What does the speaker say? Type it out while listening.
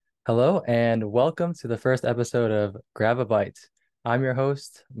Hello and welcome to the first episode of Grab a Byte. I'm your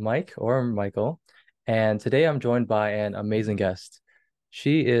host, Mike or Michael, and today I'm joined by an amazing guest.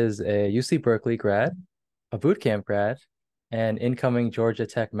 She is a UC Berkeley grad, a bootcamp grad, an incoming Georgia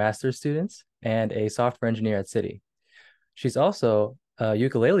Tech master's student, and a software engineer at Citi. She's also a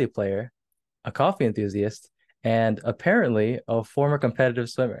ukulele player, a coffee enthusiast, and apparently a former competitive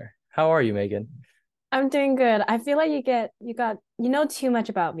swimmer. How are you, Megan? I'm doing good. I feel like you know too much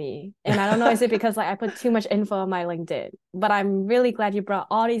about me. And I don't know, is it because like I put too much info on my LinkedIn? But I'm really glad you brought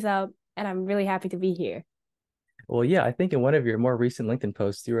all these up and I'm really happy to be here. Well, yeah, I think in one of your more recent LinkedIn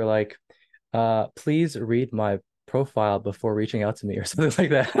posts, you were like, please read my profile before reaching out to me or something like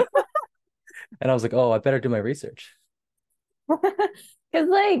that. And I was like, oh, I better do my research. Because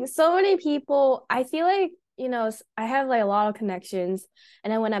like so many people, I feel like, I have like a lot of connections.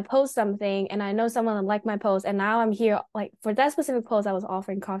 And then when I post something and I know someone will like my post, and now I'm here, like for that specific post, I was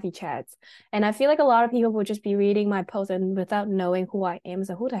offering coffee chats. And I feel like a lot of people will just be reading my post and without knowing who I am.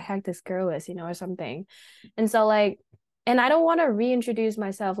 So who the heck this girl is, or something. And so like, and I don't want to reintroduce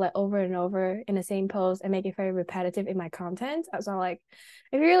myself like over and over in the same post and make it very repetitive in my content. So like,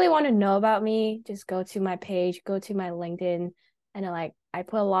 if you really want to know about me, just go to my page, go to my LinkedIn, and then, like I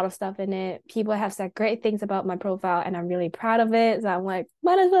put a lot of stuff in it. People have said great things about my profile, and I'm really proud of it. So I'm like,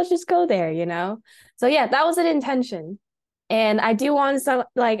 might as well just go there. So yeah, that was an intention. And I do want some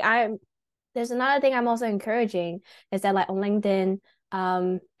like I there's another thing I'm also encouraging is that like on LinkedIn,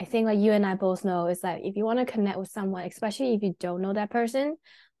 I think like you and I both know is that if you want to connect with someone, especially if you don't know that person,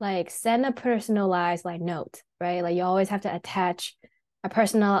 like send a personalized like note, right? Like you always have to attach a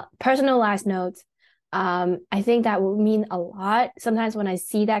personalized note. I think that will mean a lot. Sometimes when I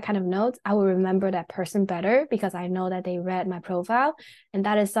see that kind of notes, I will remember that person better because I know that they read my profile. And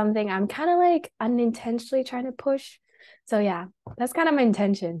that is something I'm kind of like unintentionally trying to push. So yeah, that's kind of my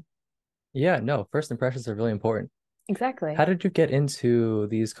intention. Yeah, no, first impressions are really important. How Exactly. did you get into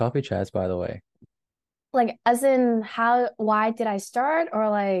these coffee chats, by the way? Like, as in, why did I start, or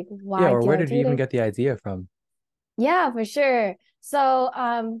like, Yeah, why or do where I did you do even this? get the idea from? Yeah, for sure.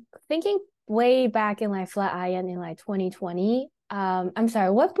 So, thinking way back in like Flat Iron in like 2020. I'm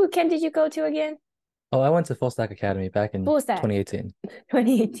sorry, what boot camp did you go to again? Oh, I went to Full Stack Academy back in Full stack. 2018.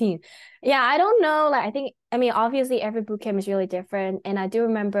 2018. Yeah, I don't know. Like, I mean, obviously, every boot camp is really different. And I do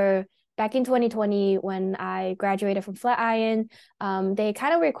remember back in 2020 when I graduated from Flatiron, they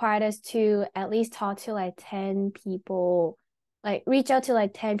kind of required us to at least talk to like 10 people, like reach out to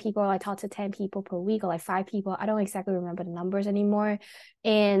like 10 people, or like talk to 10 people per week, or like 5 people. I don't exactly remember the numbers anymore.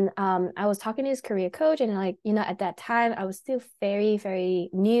 And I was talking to his career coach, and like, at that time, I was still very, very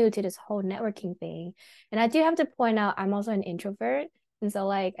new to this whole networking thing. And I do have to point out, I'm also an introvert. And so,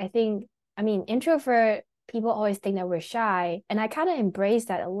 like, I mean, introvert people always think that we're shy. And I kind of embrace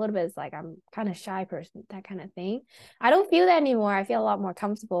that a little bit. It's like, I'm kind of shy person, that kind of thing. I don't feel that anymore. I feel a lot more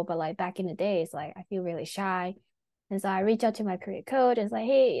comfortable. But like back in the days, like, I feel really shy. And so I reach out to my career coach. And it's like,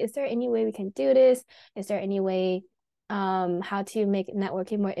 hey, is there any way we can do this? Is there any way how to make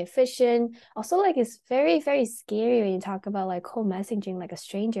networking more efficient? Also, like it's very, very scary when you talk about like cold messaging like a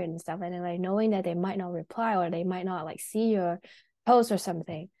stranger and stuff, and then like knowing that they might not reply or they might not like see your post or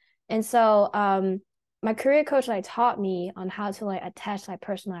something. And so my career coach like taught me on how to like attach like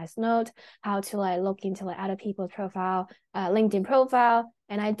personalized notes, how to like look into like other people's profile, LinkedIn profile.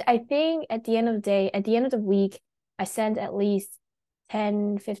 And I think at the end of the day, at the end of the week, I sent at least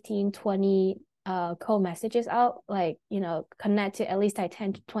 10, 15, 20 cold messages out, like, connect to at least like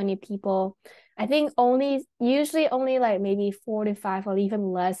 10 to 20 people. I think usually only like maybe 45 or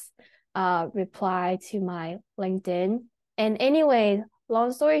even less reply to my LinkedIn. And anyway,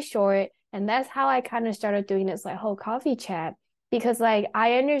 long story short, and that's how I kind of started doing this like whole coffee chat, because like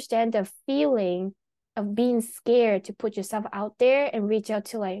I understand the feeling of being scared to put yourself out there and reach out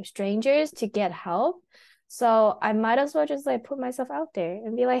to like strangers to get help. So I might as well just like put myself out there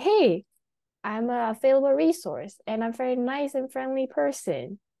and be like, hey, I'm a available resource and I'm a very nice and friendly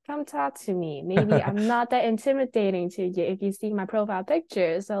person. Come talk to me. Maybe I'm not that intimidating to you if you see my profile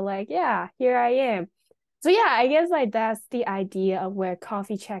picture. So like, yeah, here I am. So yeah, I guess like that's the idea of where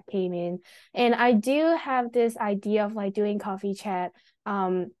coffee chat came in. And I do have this idea of like doing coffee chat.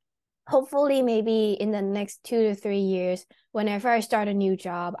 Hopefully maybe in the next 2 to 3 years, whenever I start a new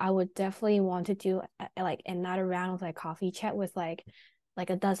job, I would definitely want to do like another round of like coffee chat with like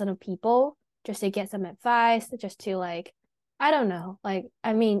a dozen of people just to get some advice, just to like, I don't know. Like,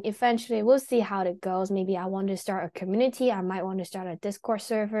 I mean, eventually we'll see how it goes. Maybe I want to start a community. I might want to start a Discord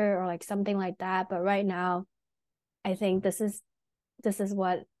server or like something like that. But right now, I think this is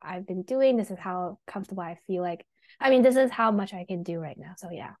what I've been doing. This is how comfortable I feel like. I mean, this is how much I can do right now. So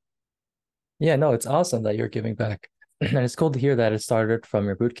yeah. Yeah, no, it's awesome that you're giving back. And it's cool to hear that it started from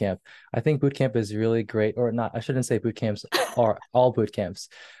your boot camp. I think boot camp is really great, or not, I shouldn't say boot camps are all boot camps,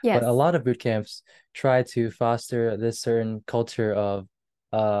 but a Yes, lot of boot camps try to foster this certain culture of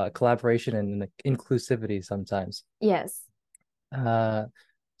collaboration and inclusivity sometimes. yes, Uh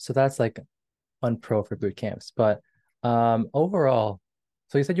so that's like one pro for boot camps. But overall,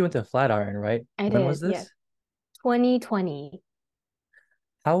 so you said you went to Flatiron, right? I When was did. Yes, this? 2020.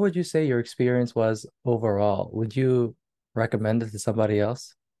 How would you say your experience was overall? Would you recommend it to somebody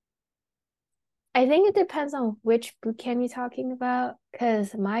else? I think it depends on which boot camp you're talking about.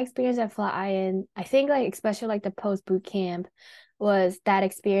 Because my experience at Flatiron, I think like especially like the post boot camp, was that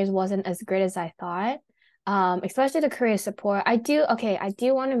experience wasn't as great as I thought. Especially the career support. I do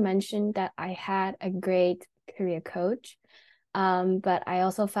want to mention that I had a great career coach. But I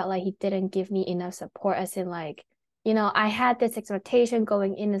also felt like he didn't give me enough support, as in like, I had this expectation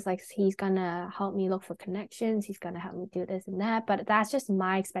going in is like he's gonna help me look for connections, he's gonna help me do this and that, but that's just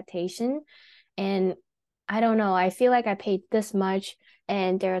my expectation. And I don't know, I feel like I paid this much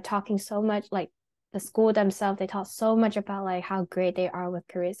and they're talking so much like the school themselves, they talk so much about like how great they are with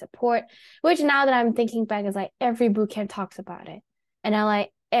career support, which now that I'm thinking back is like every boot camp talks about it. And I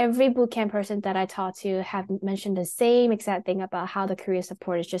like every bootcamp person that I talked to have mentioned the same exact thing about how the career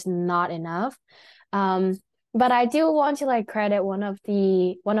support is just not enough. Um, but I do want to like credit one of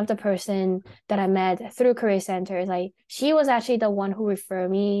the person that I met through career centers. Like she was actually the one who referred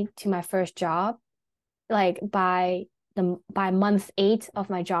me to my first job, like by month 8 of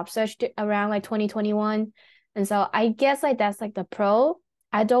my job search around like 2021. And so I guess like that's like the pro.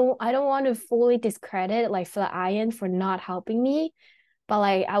 I don't want to fully discredit like Flatiron for not helping me, but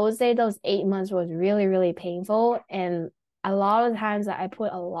like I would say those 8 months was really, really painful. And a lot of times that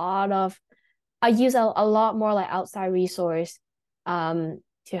I use a lot more like outside resource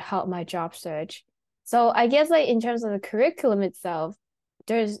to help my job search. So I guess like in terms of the curriculum itself,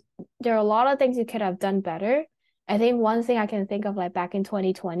 there's there are a lot of things you could have done better. I think one thing I can think of like back in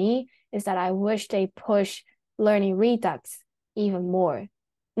 2020 is that I wish they push learning Redux even more.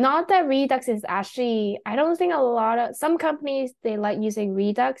 Not that Redux is actually, I don't think a lot of some companies they like using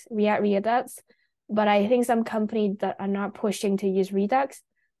Redux, React Redux, but I think some companies that are not pushing to use Redux.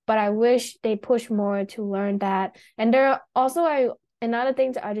 But I wish they push more to learn that. And there are also another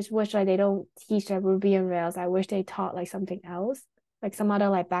thing that I just wish like they don't teach like Ruby and Rails. I wish they taught like something else, like some other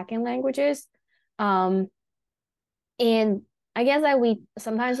like backend languages. Um, and I guess like we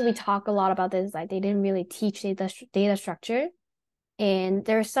sometimes we talk a lot about this, like they didn't really teach data structure. And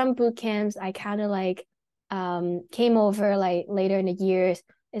there's some boot camps I kind of like came over like later in the years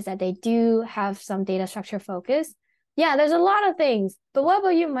is that they do have some data structure focus. Yeah, there's a lot of things. But what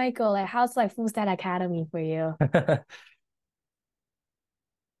about you, Michael? Like how's like Full Stack Academy for you?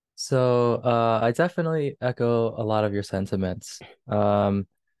 So, I definitely echo a lot of your sentiments.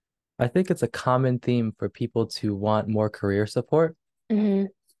 I think it's a common theme for people to want more career support, Mm-hmm.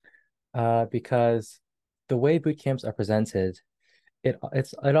 because the way boot camps are presented, it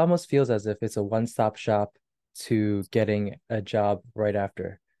almost feels as if it's a one-stop shop to getting a job right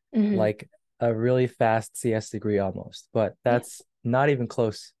after, Mm-hmm. like a really fast CS degree almost, but Yeah. that's not even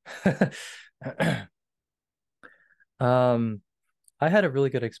close. Um, I had a really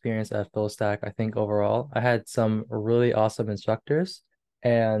good experience at Full Stack, I think overall. I had some really awesome instructors,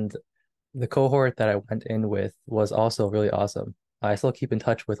 and the cohort that I went in with was also really awesome. I still keep in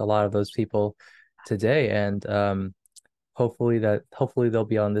touch with a lot of those people today, and hopefully they'll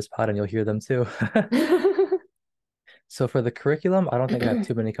be on this pod and you'll hear them too. So for the curriculum, I don't think I have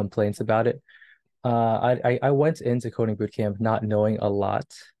too many complaints about it. I went into coding bootcamp not knowing a lot.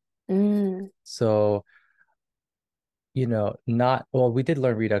 Mm, So, not well, we did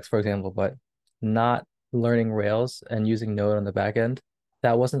learn Redux, for example, but not learning Rails and using Node on the back end,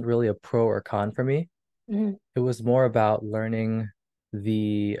 that wasn't really a pro or con for me. mm, It was more about learning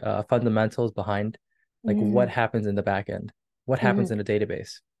the fundamentals behind like what mm, happens in the back end, what happens mm. in a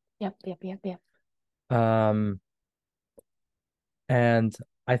database. Yep, yep, yep, yep. Um, and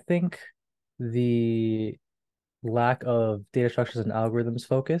I think the lack of data structures and algorithms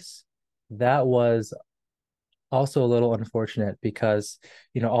focus, that was also a little unfortunate because,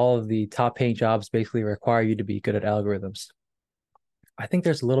 all of the top paying jobs basically require you to be good at algorithms. I think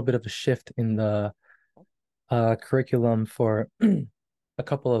there's a little bit of a shift in the curriculum for a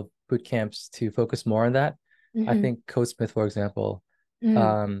couple of boot camps to focus more on that. I Mm-hmm. think Codesmith, for example,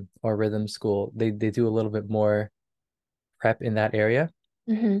 Mm, or Rhythm School, they do a little bit more prep in that area,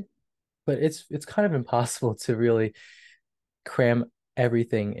 mm-hmm. but it's kind of impossible to really cram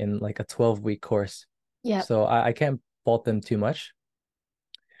everything in like a 12-week course. Yep. So I can't fault them too much.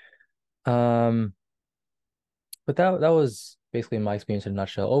 Um, but that was basically my experience in a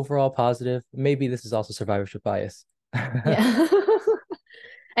nutshell. Overall positive. Maybe this is also survivorship bias. Yeah.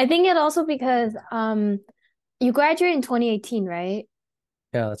 I think it also because you graduated in 2018, right?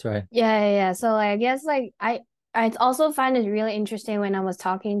 Yeah, that's right. Yeah. So like, I guess like I also find it really interesting when I was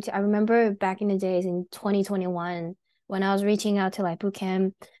talking to I remember back in the days in 2021 when I was reaching out to like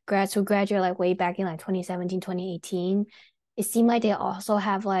bootcamp grads who graduate like way back in like 2017, 2018. It seemed like they also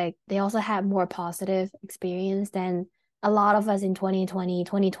had more positive experience than a lot of us in 2020,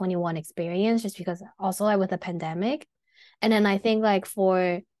 2021 experience just because also like with the pandemic. And then I think like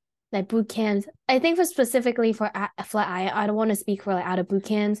for like boot camps, I think for specifically for Flat I don't want to speak for like out of boot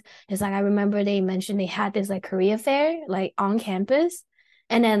camps. It's like I remember they mentioned they had this like career fair like on campus,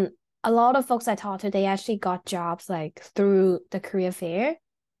 and then a lot of folks I talked to they actually got jobs like through the career fair,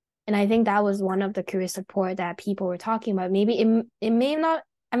 and I think that was one of the career support that people were talking about. Maybe it may not,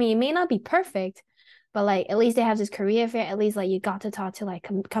 I mean, it may not be perfect, but like at least they have this career fair. At least like you got to talk to like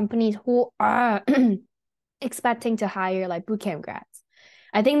companies who are expecting to hire like bootcamp grads.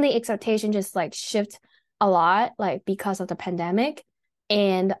 I think the expectation just like shift a lot like because of the pandemic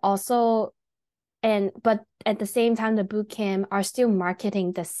and also and but at the same time the bootcamp are still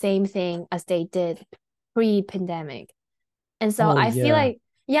marketing the same thing as they did pre-pandemic. And so Oh I feel yeah. like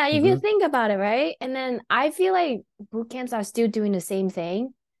yeah, if you Mm-hmm. think about it, right? And then I feel like boot camps are still doing the same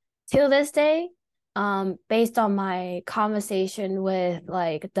thing till this day. Based on my conversation with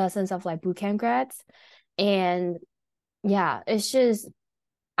like dozens of like bootcamp grads. And yeah, it's just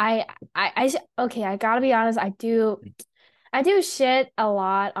I okay, I gotta be honest, I do shit a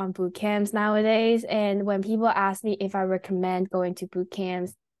lot on boot camps nowadays, and when people ask me if I recommend going to boot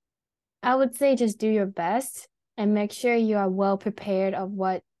camps, I would say just do your best and make sure you are well prepared of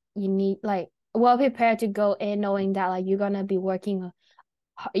what you need, like well prepared to go in knowing that like you're gonna be working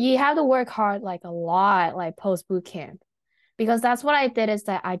you have to work hard like a lot like post boot camp because that's what I did is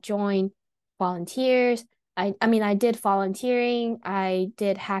that I joined volunteers. I mean I did volunteering, I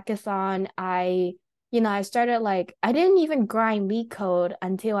did hackathon, I started like I didn't even grind lead code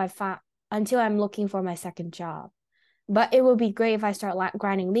until I'm looking for my second job. But it would be great if I start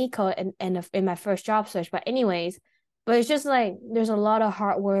grinding lead code in my first job search. But anyways, but it's just like there's a lot of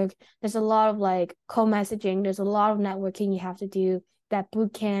hard work. There's a lot of like co-messaging. There's a lot of networking you have to do that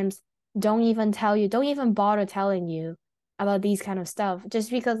boot camps don't even bother telling you about these kind of stuff. Just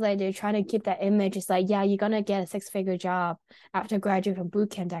because like they're trying to keep that image. It's like, yeah, you're gonna get a six-figure job after graduating from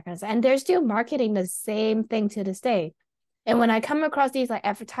boot camp, that kind of stuff. And they're still marketing the same thing to this day. And when I come across these like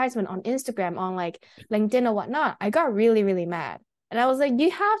advertisement on Instagram, on like LinkedIn or whatnot, I got really, really mad. And I was like,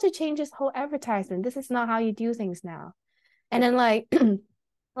 you have to change this whole advertisement. This is not how you do things now. And then like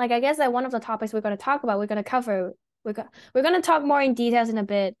like I guess like one of the topics we're going to talk about, we're going to cover, we're going to talk more in details in a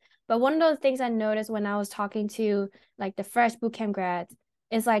bit. But one of those things I noticed when I was talking to like the fresh bootcamp grads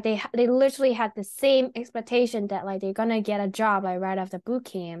is like they literally had the same expectation that like they're gonna get a job like right after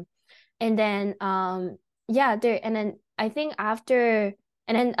bootcamp. And then yeah, there and then I think after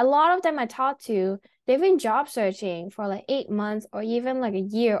and then a lot of them I talked to, they've been job searching for like 8 months or even like a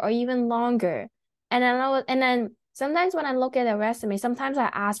year or even longer. And then sometimes when I look at their resume, sometimes I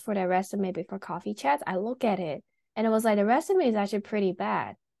ask for their resume before coffee chats. I look at it and it was like the resume is actually pretty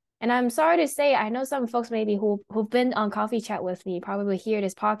bad. And I'm sorry to say, I know some folks maybe who've been on coffee chat with me probably hear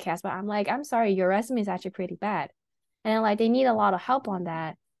this podcast, but I'm like, I'm sorry, your resume is actually pretty bad. And like they need a lot of help on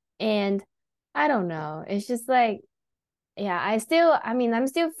that. And I don't know. It's just like, yeah, I mean, I'm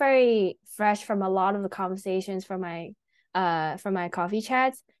still very fresh from a lot of the conversations from my coffee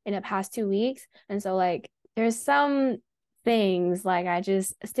chats in the past 2 weeks. And so like there's some things like I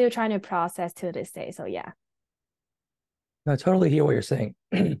just still trying to process to this day. So yeah. I totally hear what you're saying.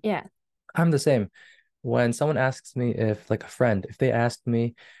 Yeah. I'm the same. When someone asks me if, like a friend, if they ask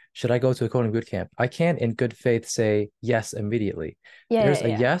me, should I go to a coding boot camp? I can't in good faith say yes immediately. There's a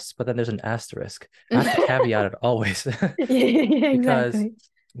Yeah. yes, but then there's an asterisk. I have to Yeah. caveat it always Yeah, because exactly.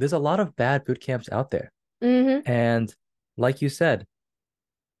 there's a lot of bad boot camps out there. Mm-hmm. And like you said,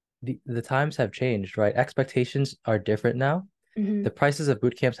 the times have changed, right? Expectations are different now. Mm-hmm. The prices of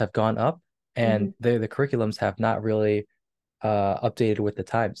boot camps have gone up, and Mm-hmm. the curriculums have not really updated with the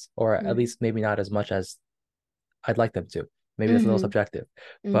times, or at Mm-hmm. least maybe not as much as I'd like them to. Maybe that's a little Mm-hmm. subjective,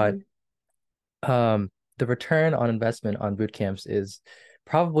 but Mm-hmm. the return on investment on boot camps is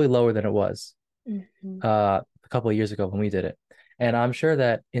probably lower than it was Mm-hmm. a couple of years ago when we did it. And I'm sure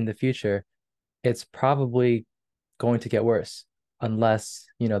that in the future, it's probably going to get worse unless,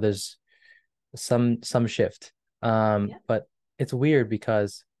 there's some shift. Yeah. But it's weird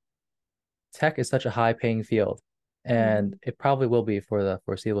because tech is such a high paying field. and Mm, it probably will be for the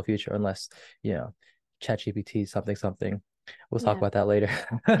foreseeable future, unless, you know, ChatGPT something something. We'll talk yeah. about that later.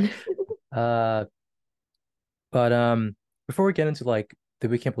 Uh, but before we get into like the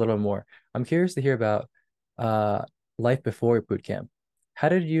boot camp a little bit more, I'm curious to hear about uh life before boot camp. How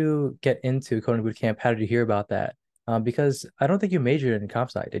did you get into coding boot camp? How did you hear about that? Because I don't think you majored in comp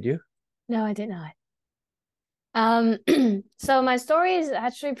sci, did you? No, I did not. Um, so my story is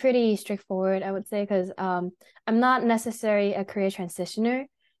actually pretty straightforward, I would say, because I'm not necessarily a career transitioner,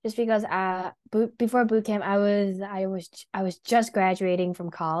 just because before boot camp I was just graduating from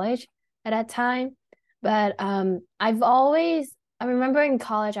college at that time. But I remember in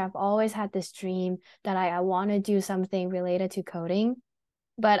college I've always had this dream that I want to do something related to coding.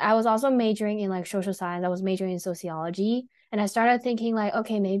 But I was also majoring in like social science. I was majoring in sociology. And I started thinking like,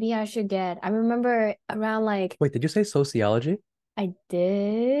 okay, maybe I remember around like Wait, did you say sociology? I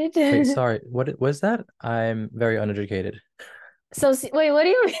did. Wait, sorry, what was that? I'm very uneducated. Wait, what do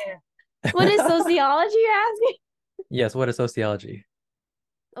you mean? What is sociology you're asking? Yes, what is sociology?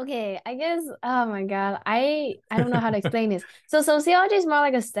 Okay, I guess, oh my God, I don't know how to explain this. So sociology is more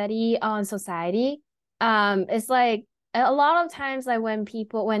like a study on society. It's like a lot of times like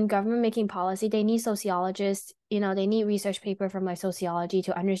when government making policy, they need sociologists, they need research paper from like sociology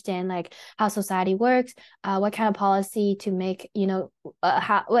to understand like how society works, what kind of policy to make,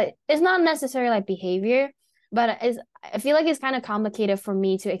 how what it's not necessarily like behavior, but I feel like it's kind of complicated for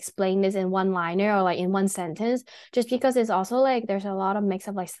me to explain this in one liner or like in one sentence just because it's also like there's a lot of mix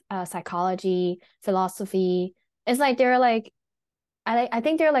of like psychology, philosophy. It's like they're like I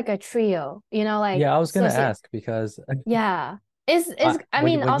think they're like a trio, like Yeah, I was so gonna ask because yeah. Is I when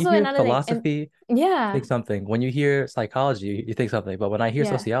mean when you also hear another thing and philosophy, you yeah, think something. When you hear psychology, you think something. But when I hear yeah.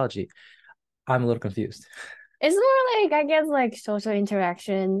 sociology, I'm a little confused. It's more like I guess like social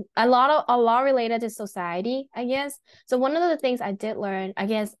interaction, a lot related to society, I guess. So one of the things I did learn, I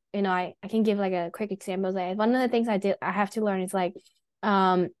guess, I can give like a quick example. Like one of the things I have to learn is like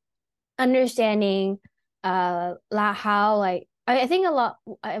um understanding how like I think a lot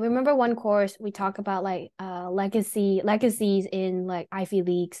I remember one course we talk about like legacies in like Ivy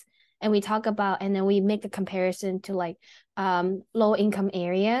Leagues, and we talk about and then we make a comparison to like low income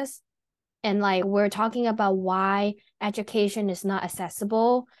areas, and like we're talking about why education is not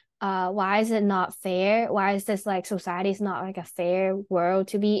accessible. Why is it not fair? Why is this like society is not like a fair world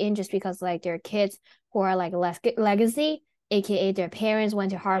to be in just because like there are kids who are like less legacy, aka their parents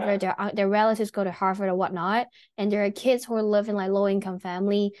went to Harvard, their relatives go to Harvard or whatnot, and there are kids who live in like low income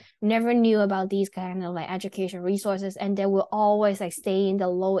family, never knew about these kind of like education resources, and they will always like stay in the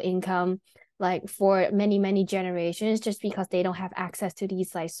low income like for many many generations just because they don't have access to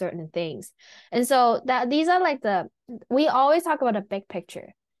these like certain things. And so that these are like we always talk about a big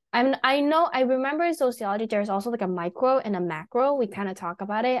picture. I know I remember in sociology there's also like a micro and a macro. We kind of talk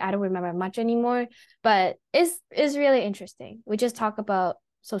about it. I don't remember much anymore, but it's really interesting. We just talk about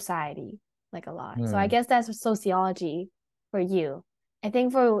society like a lot. So I Hmm. guess that's sociology for you. I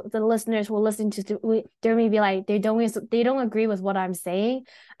think for the listeners who listen to they may be like they don't agree with what I'm saying.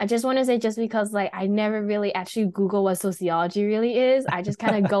 I just want to say just because like I never really actually Google what sociology really is. I just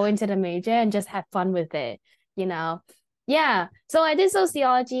kind of go into the major and just have fun with it, you know. Yeah. So I did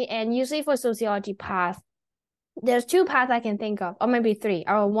sociology, and usually for sociology path, there's two paths I can think of, or maybe three,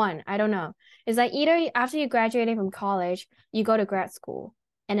 or one, I don't know. It's like either after you graduated from college, you go to grad school,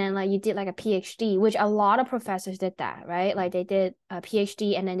 and then like you did like a PhD, which a lot of professors did that, right? Like they did a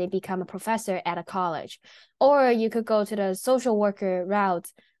PhD and then they become a professor at a college. Or you could go to the social worker route.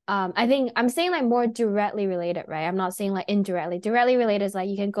 I think I'm saying like more directly related, right? I'm not saying like indirectly. Directly related is like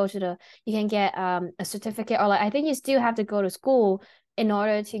you can get a certificate, or like I think you still have to go to school in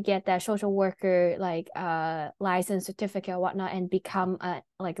order to get that social worker like license certificate or whatnot and become a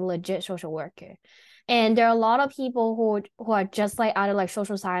like legit social worker. And there are a lot of people who are just like out of like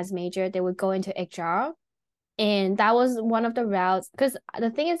social science major, they would go into HR. And that was one of the routes because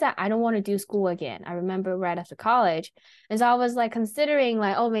the thing is that I don't want to do school again. I remember right after college. And so I was like considering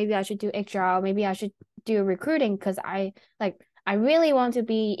like, oh, maybe I should do HR, or maybe I should do recruiting because I really want to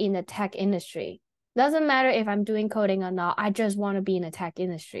be in the tech industry. Doesn't matter if I'm doing coding or not. I just want to be in the tech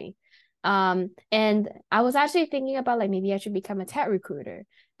industry. And I was actually thinking about like maybe I should become a tech recruiter.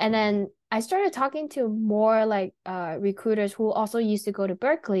 And then I started talking to more like recruiters who also used to go to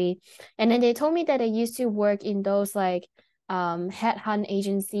Berkeley, and then they told me that they used to work in those like headhunt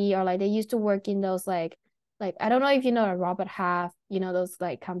agency, or like they used to work in those like I don't know if you know Robert Half, those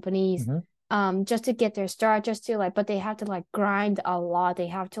like companies Hmm. just to get their start, just to like but they have to like grind a lot. They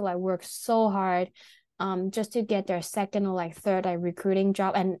have to like work so hard. just to get their second or like third like recruiting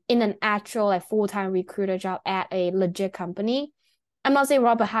job and in an actual like full-time recruiter job at a legit company. I'm not saying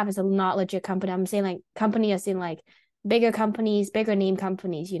Robert Half is a not legit company. I'm saying like company as in like bigger companies, bigger name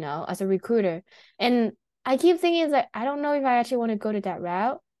companies, as a recruiter. And I keep thinking is like I don't know if I actually want to go to that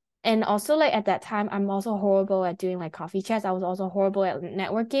route. And also like at that time, I'm also horrible at doing like coffee chats. I was also horrible at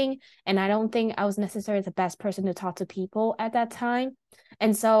networking. And I don't think I was necessarily the best person to talk to people at that time.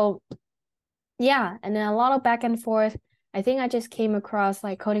 And so yeah, and then a lot of back and forth. I think I just came across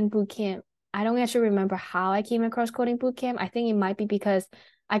like coding bootcamp. I don't actually remember how I came across coding bootcamp. I think it might be because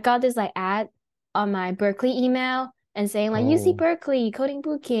I got this like ad on my Berkeley email and saying like UC Oh, Berkeley coding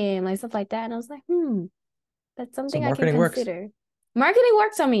bootcamp, like stuff like that. And I was like, that's so something I can marketing works. consider. Marketing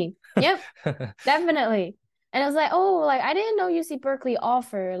works on me. Yep. Definitely. And I was like, oh, like I didn't know UC Berkeley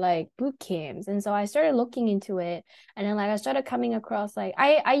offer like boot camps. And so I started looking into it. And then like I started coming across like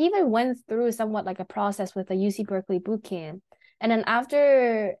I even went through somewhat like a process with a UC Berkeley boot camp. And then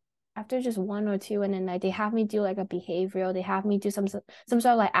after just one or two, and then like they have me do like a behavioral, they have me do some sort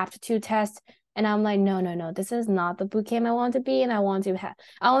of like aptitude test. And I'm like, no, no, no, this is not the boot camp I want to be. And I want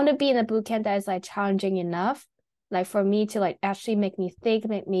to be in a boot camp that is like challenging enough like for me to like actually make me think,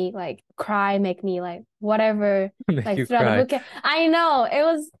 make me like cry, make me like whatever, Make like you throughout the cry. book. I know it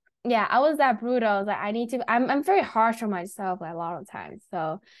was, yeah, I was that brutal. I was like, I'm very harsh on myself like a lot of times.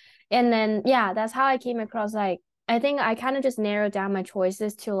 So, and then yeah, that's how I came across like I think I kind of just narrowed down my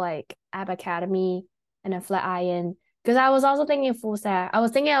choices to like App Academy and then Flatiron. Because I was also thinking full stack. I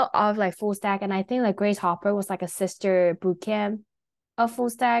was thinking of like full stack, and I think like Grace Hopper was like a sister boot camp of full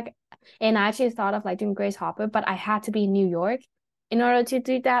stack. And I actually thought of like doing Grace Hopper, but I had to be in New York in order to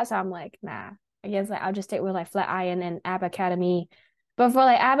do that. So I'm like, nah, I guess like I'll just stick with like Flatiron and App Academy. But for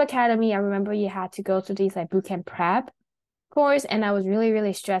like App Academy, I remember you had to go to these like bootcamp prep course, and I was really,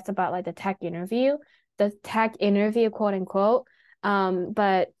 really stressed about like the tech interview, quote unquote.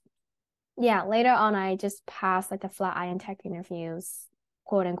 But yeah, later on I just passed like the Flatiron tech interviews,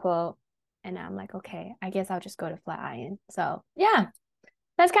 quote unquote. And I'm like, okay, I guess I'll just go to Flatiron. So yeah,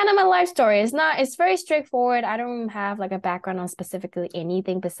 that's kind of my life story. It's very straightforward. I don't have like a background on specifically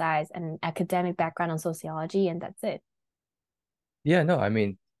anything besides an academic background on sociology, and that's it. Yeah, no, I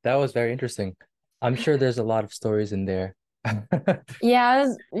mean, that was very interesting. I'm sure there's a lot of stories in there.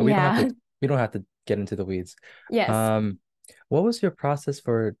 Yeah, But we don't have yeah, to we don't have to get into the weeds. yes. Um, what was your process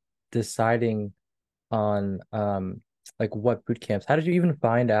for deciding on like what boot camps? How did you even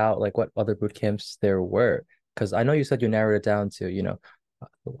find out like what other boot camps there were? Because I know you said you narrowed it down to,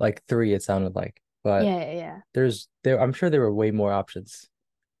 like three, it sounded like, but Yeah, yeah. I'm sure there were way more options.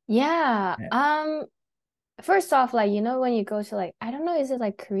 Yeah. Yeah. First off, like, when you go to like, I don't know, is it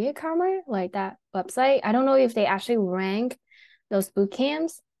like Career Karma, like that website? I don't know if they actually rank those boot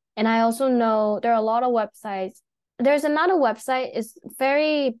camps. And I also know there are a lot of websites. There's another website, it's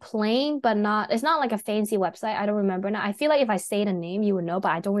very plain, but it's not like a fancy website. I don't remember now. I feel like if I say the name, you would know,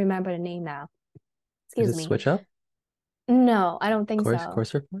 but I don't remember the name now. Is Excuse it me. Switch Up? No, I don't think so.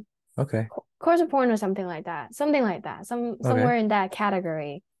 Course report? Okay. Course of porn or something like that. Something like that. Okay. Somewhere in that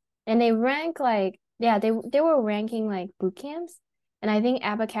category. And they rank like yeah, they were ranking like boot camps. And I think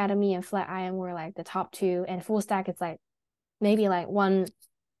App Academy and Flatiron were like the top two, and Full Stack is like maybe like one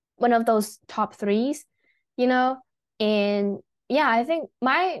of those top threes, you know? And yeah, I think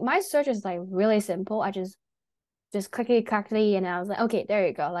my search is like really simple. I just clickety clackety, and I was like, okay, there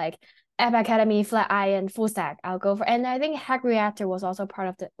you go. Like App Academy, Flatiron, Full Stack. I'll go for, and I think Hack Reactor was also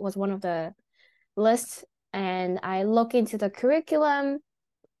was one of the lists. And I look into the curriculum.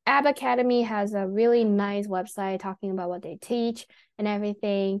 App Academy has a really nice website talking about what they teach and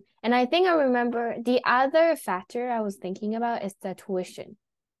everything. And I think I remember the other factor I was thinking about is the tuition.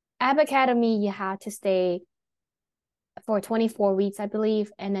 App Academy, you had to stay for 24 weeks, I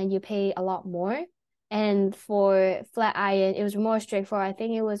believe, and then you pay a lot more. And for Flatiron, it was more straightforward. I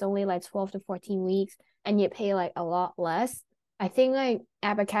think it was only like 12 to 14 weeks, and you pay like a lot less. I think like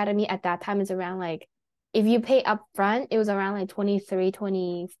App Academy at that time is around like if you pay upfront, it was around like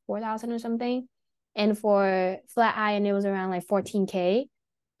 24,000 or something. And for Flatiron, it was around like 14K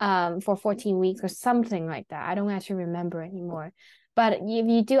for 14 weeks or something like that. I don't actually remember anymore. But if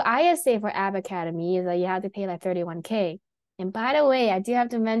you do ISA for App Academy, is that you have to pay like 31K. And by the way, I do have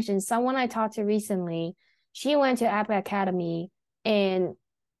to mention someone I talked to recently. She went to App Academy, and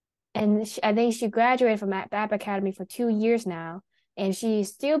I think she graduated from App Academy for 2 years now, and she's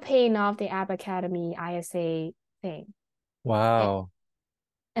still paying off the App Academy ISA thing. And, Wow.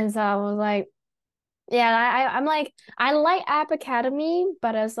 and so I was like, yeah, I'm like, I like App Academy,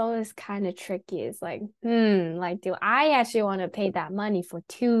 but it's always kind of tricky. It's like, like, do I actually want to pay that money for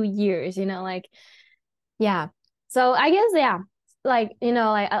 2 years? Like, Yeah. So I guess yeah, like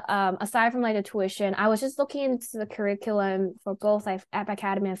like aside from like the tuition, I was just looking into the curriculum for both like App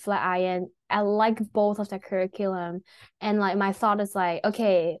Academy and Flatiron. I like both of the curriculum, and like my thought is like,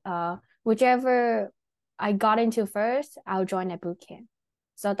 okay, whichever I got into first, I'll join a boot camp.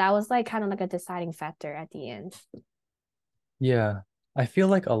 So that was like kind of like a deciding factor at the end. Yeah. I feel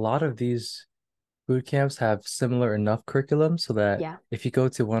like a lot of these boot camps have similar enough curriculum so that Yeah. if you go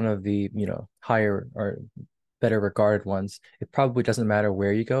to one of the, higher or better regarded ones, it probably doesn't matter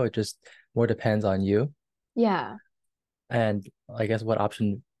where you go. It just more depends on you Yeah. and I guess what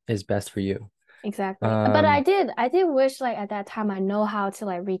option is best for you. Exactly. But Um, I did wish like at that time I know how to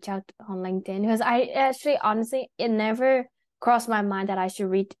like reach out on LinkedIn because I actually honestly it never crossed my mind that I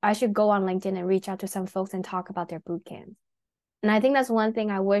should go on LinkedIn and reach out to some folks and talk about their boot camps. And I think that's one thing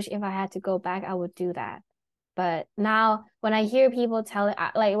I wish if I had to go back, I would do that. But now when I hear people telling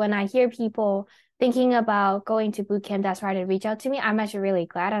like when I hear people thinking about going to boot camp, that's why they reach out to me, I'm actually really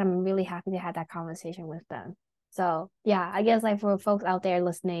glad and I'm really happy to have that conversation with them. So yeah, I guess like for folks out there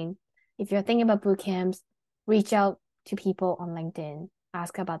listening, if you're thinking about boot camps, reach out to people on LinkedIn,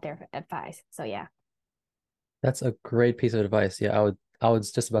 ask about their advice. So yeah. that's a great piece of advice. Yeah, I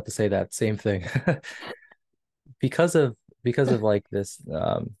was just about to say that same thing. Because of like this,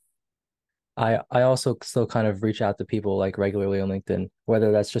 I also still kind of reach out to people like regularly on LinkedIn,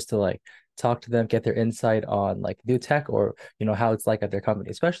 whether that's just to like talk to them, get their insight on like new tech or how it's like at their company,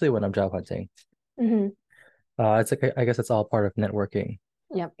 especially when I'm job hunting. Mm-hmm. It's like I guess it's all part of networking.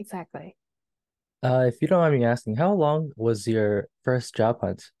 Yep, exactly. If you don't mind me asking, how long was your first job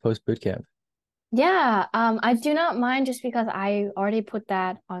hunt post boot camp? Yeah, I do not mind just because I already put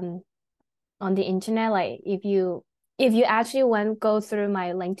that on the internet. Like if you actually went go through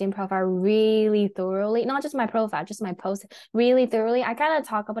my LinkedIn profile really thoroughly, not just my profile, just my post really thoroughly, I kind of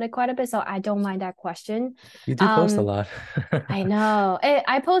talk about it quite a bit, so I don't mind that question. You do post a Um, lot. I know.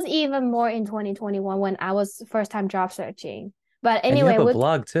 I post even more in 2021 when I was first time job searching. But And you anyway, have a with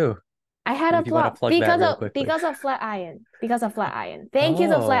blog too, I had a if you want to blog plug that real quickly. because of Flatiron. Because of Flatiron. Thank you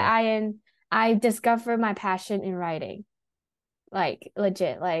to Oh, Flatiron. I discovered my passion in writing. Like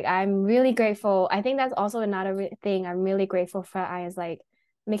legit. Like I'm really grateful. I think that's also another thing I'm really grateful for. I is like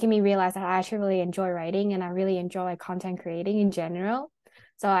making me realize that I actually really enjoy writing and I really enjoy like content creating in general.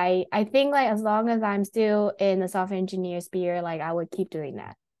 So I think like as long as I'm still in the software engineer sphere, like I would keep doing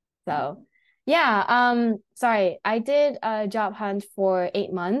that. So yeah, sorry, I did a job hunt for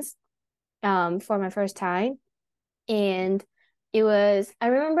 8 months for my first time. And it was, I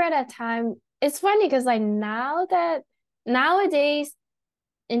remember at that time, it's funny because like now that nowadays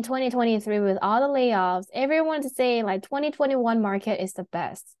in 2023 with all the layoffs, everyone's saying like 2021 market is the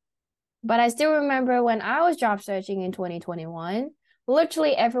best. But I still remember when I was job searching in 2021,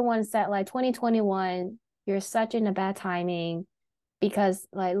 literally everyone said like 2021, you're such in a bad timing because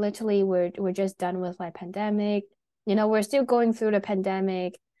like literally we're just done with like pandemic. We're still going through the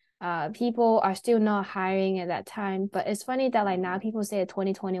pandemic. People are still not hiring at that time. But it's funny that like now people say that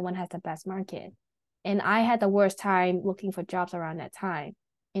 2021 has the best market. And I had the worst time looking for jobs around that time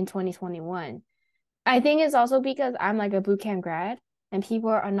in 2021. I think it's also because I'm like a bootcamp grad and people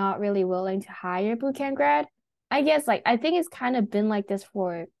are not really willing to hire bootcamp grad. I guess like I think it's kind of been like this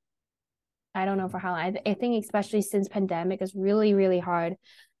for I don't know for how long. I think especially since pandemic, it's really, really hard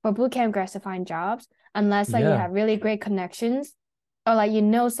for bootcamp grads to find jobs unless like you yeah. have really great connections or like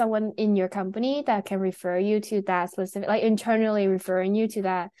someone in your company that can refer you to that specific, like internally referring you to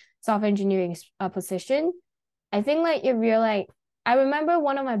that software engineering position. I think like if you're like, I remember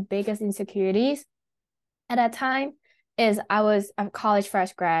one of my biggest insecurities at that time is I was a college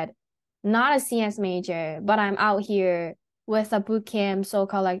fresh grad, not a CS major, but I'm out here with a boot camp,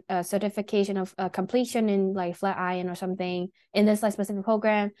 so-called like a certification of completion in like Flatiron or something in this like specific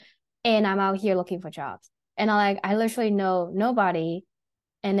program, and I'm out here looking for jobs. And I literally know nobody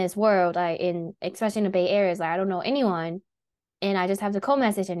in this world, like in especially in the Bay Area, like I don't know anyone, and I just have to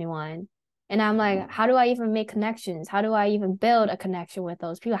co-message anyone. And I'm like, how do I even make connections? How do I even build a connection with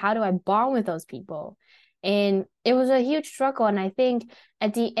those people? How do I bond with those people? And it was a huge struggle. And I think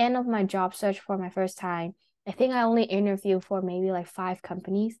at the end of my job search for my first time, I think I only interviewed for maybe like 5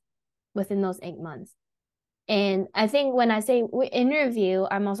 companies within those 8 months. And I think when I say we interview,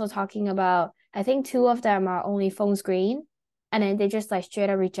 I'm also talking about, I think two of them are only phone screen. And then they just like straight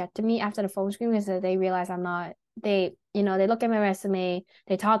up rejected me after the phone screen because they realize I'm not, they look at my resume,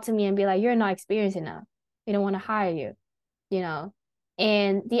 they talk to me and be like, you're not experienced enough. We don't want to hire you, you know?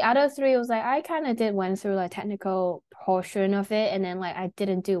 And the other three was like, I kind of did went through like technical portion of it. And then like I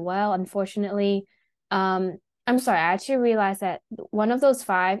didn't do well, unfortunately. Um, I'm sorry, I actually realized that one of those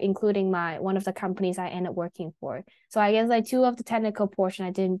five, including my one of the companies I ended up working for. So I guess like two of the technical portion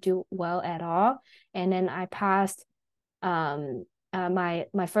I didn't do well at all. And then I passed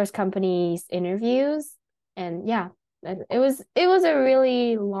my first company's interviews. And yeah, it was a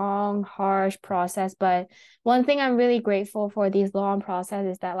really long, harsh process. But one thing I'm really grateful for these long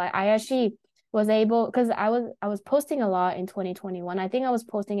processes is that like I actually was able because I was posting a lot in 2021. I think I was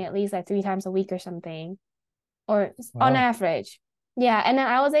posting at least like 3 times a week or something, or on Wow. average. Yeah. And then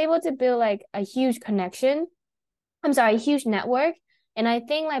I was able to build like a huge connection. I'm sorry, a huge network. And I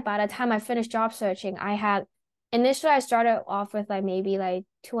think like by the time I finished job searching, I had initially I started off with like maybe like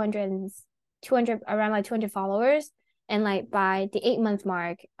 200 around like 200 followers. And like by the 8 month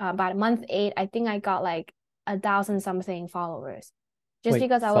mark, by month eight, I think I got like 1,000 something followers. Just Wait,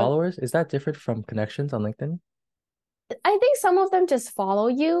 because followers? Is that different from connections on LinkedIn? I think some of them just follow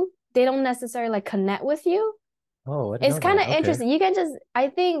you. They don't necessarily like connect with you. Oh, I didn't It's know kind that. of Okay. interesting. You can just I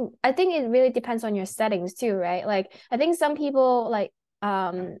think it really depends on your settings too, right? Like I think some people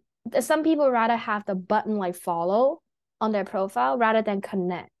rather have the button like follow on their profile rather than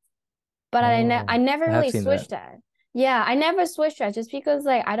connect. But I Oh, never I have really seen that. switched that. Yeah, I never switched that just because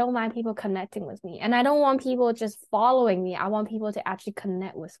like I don't mind people connecting with me and I don't want people just following me. I want people to actually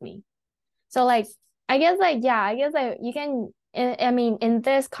connect with me. So like I guess like you can I mean in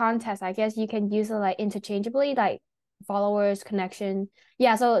this context, I guess you can use it like interchangeably, like followers, connection.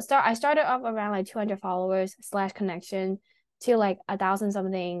 Yeah, so I started off around like 200 followers slash connection to like 1,000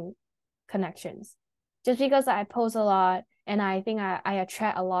 something connections. Just because I post a lot and I think I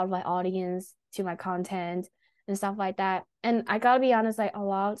attract a lot of my audience to my content and stuff like that. And I gotta be honest, like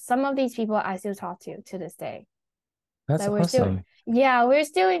some of these people I still talk to this day. That's Like we're still, awesome. yeah, we're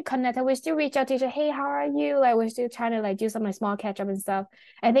still in connected. We still reach out to each other. Hey, how are you? Like we're still trying to like do some like small catch up and stuff.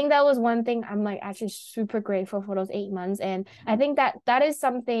 I think that was one thing I'm like actually super grateful for those 8 months. And I think that is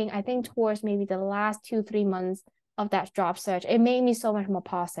something I think towards maybe the last 2, 3 months of that job search, it made me so much more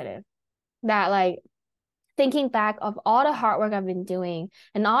positive. That like thinking back of all the hard work I've been doing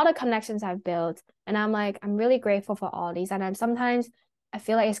and all the connections I've built. And I'm like, I'm really grateful for all these. And I'm sometimes I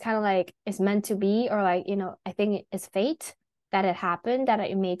feel like it's kind of like it's meant to be, or like, I think it's fate that it happened, that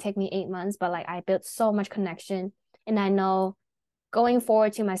it may take me 8 months, but like I built so much connection. And I know going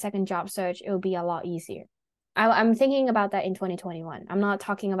forward to my second job search, it will be a lot easier. I'm thinking about that in 2021. I'm not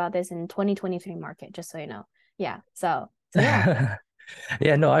talking about this in 2023 market, just so you know. Yeah. So yeah.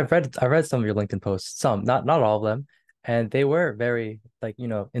 Yeah, no, I read some of your LinkedIn posts, some, not all of them, and they were very like,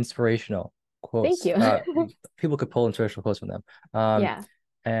 inspirational Thank quotes. you. People could pull inspirational quotes from them. Um, Yeah.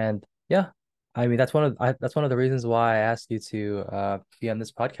 and yeah, I mean that's one of the reasons why I asked you to be on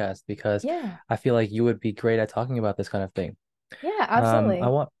this podcast because Yeah. I feel like you would be great at talking about this kind of thing. Yeah, Um, I absolutely.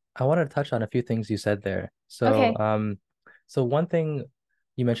 want I wanted to touch on a few things you said there. Okay. So one thing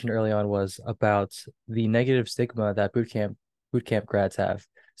you mentioned early on was about the negative stigma that bootcamp grads have.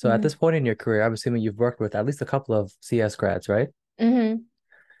 So at Mm-hmm. this point in your career, I'm assuming you've worked with at least a couple of CS grads, right? Mm-hmm.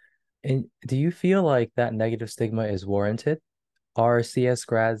 And do you feel like that negative stigma is warranted? Are CS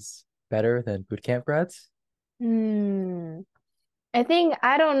grads better than bootcamp grads? Hmm. I think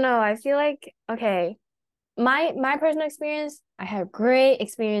I don't know. I feel like okay. My personal experience, I have great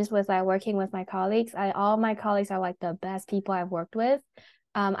experience with like working with my colleagues. All my colleagues are like the best people I've worked with.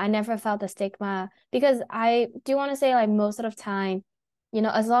 I never felt the stigma because I do want to say like most of the time,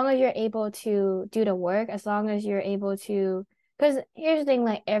 as long as you're able to do the work, as long as you're able to, because here's the thing,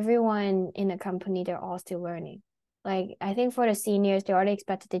 like everyone in the company, they're all still learning. Like I think for the seniors, they already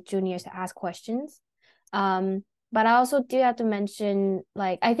expected the juniors to ask questions. Um, but I also do have to mention,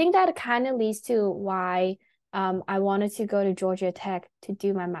 like, I think that kind of leads to why I wanted to go to Georgia Tech to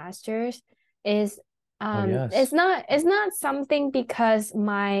do my master's is Oh, it's yes. not something because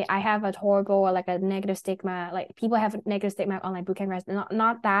I have a horrible or like a negative stigma, like people have a negative stigma on like bootcamp grads,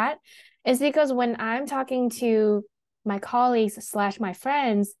 not that. It's because when I'm talking to my colleagues slash my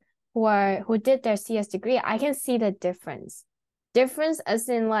friends who did their CS degree, I can see the difference as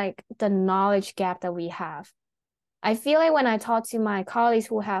in like the knowledge gap that we have. I feel like when I talk to my colleagues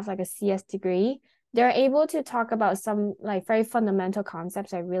who have like a CS degree, they're able to talk about some like very fundamental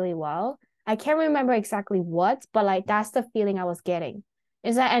concepts like really well. I can't remember exactly what, but like that's the feeling I was getting.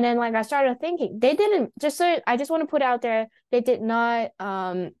 Is that and then like I started thinking they didn't just so I just want to put out there they did not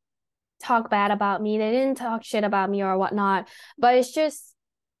talk bad about me. They didn't talk shit about me or whatnot. But it's just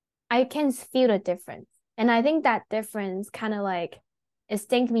I can feel the difference. And I think that difference kind of like it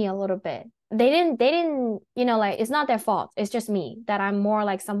stinged me a little bit. They didn't, like it's not their fault. It's just me that I'm more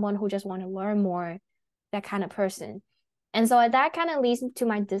like someone who just want to learn more, that kind of person. And so that kind of leads to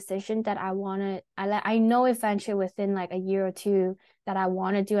my decision that I know eventually within like a year or two that I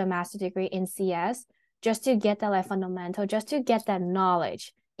want to do a master degree in CS just to get that like fundamental, just to get that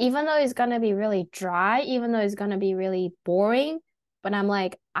knowledge. Even though it's gonna be really dry, even though it's gonna be really boring, but I'm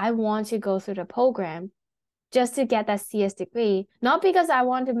like, I want to go through the program just to get that CS degree, not because I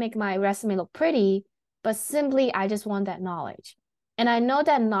want to make my resume look pretty, but simply I just want that knowledge. And I know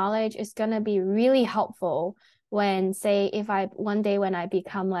that knowledge is going to be really helpful when, say, if I one day when I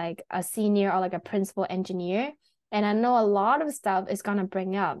become like a senior or like a principal engineer, and I know a lot of stuff is going to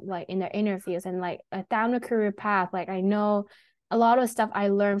bring up like in their interviews and like down the career path. Like I know a lot of stuff I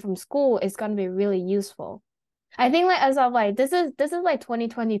learned from school is going to be really useful. I think like as of like this is like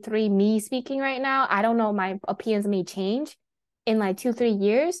 2023 me speaking right now. I don't know, my opinions may change in like 2, 3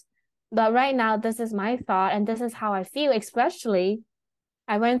 years. But right now, this is my thought and this is how I feel, especially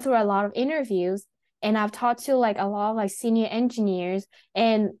I went through a lot of interviews and I've talked to like a lot of like senior engineers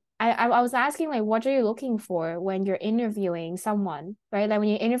and I was asking like what are you looking for when you're interviewing someone, right? Like when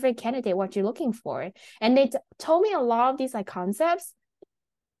you interview a candidate, what you're looking for. And they told me a lot of these like concepts.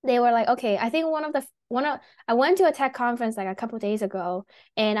 They were like, okay, I think one of I went to a tech conference like a couple of days ago,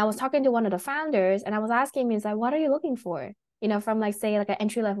 and I was talking to one of the founders, and I was asking him, is like, what are you looking for? From like say like an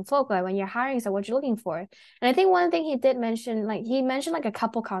entry level folk, like when you're hiring, so what you're looking for. And I think one thing he did mention, like he mentioned like a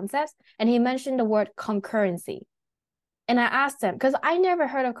couple concepts, and he mentioned the word concurrency. And I asked him, because I never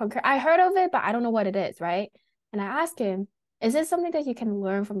heard of concur. I heard of it, but I don't know what it is, right? And I asked him, is this something that you can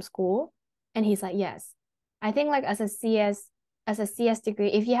learn from school? And he's like, yes. I think like as a CS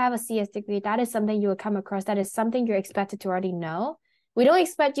degree, if you have a CS degree, that is something you will come across. That is something you're expected to already know. We don't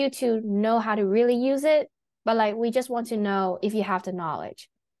expect you to know how to really use it, but like we just want to know if you have the knowledge.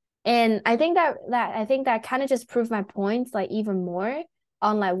 And I think that kind of just proved my points like even more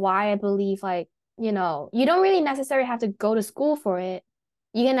on like why I believe like, you don't really necessarily have to go to school for it.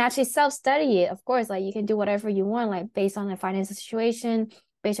 You can actually self-study it. Of course, like you can do whatever you want, like based on the financial situation,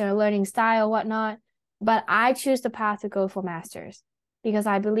 based on your learning style, whatnot. But I choose the path to go for masters because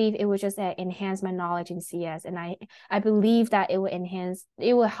I believe it would just enhance my knowledge in CS. And I believe that it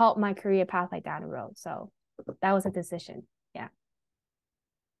will help my career path like down the road. So that was a decision. Yeah.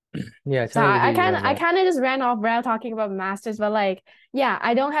 Yeah, I So totally hear you on I that. kind of just ran off route talking about masters, but like, yeah,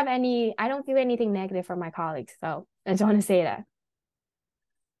 I don't feel anything negative from my colleagues. So I just want to say that.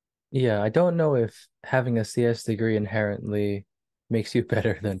 Yeah, I don't know if having a CS degree inherently makes you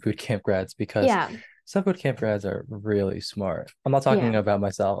better than boot camp grads because Yeah, some boot camp grads are really smart. I'm not talking yeah. about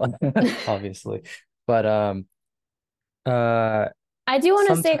myself, obviously, but uh, I do want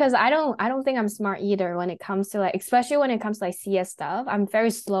to say sometimes because I don't think I'm smart either when it comes to like, especially when it comes to like CS stuff. I'm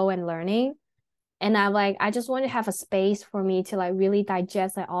very slow in learning. And I just want to have a space for me to like really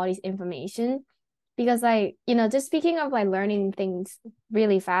digest like all these information. Because like, just speaking of like learning things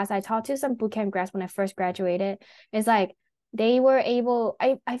really fast, I talked to some bootcamp grads when I first graduated. It's like they were able,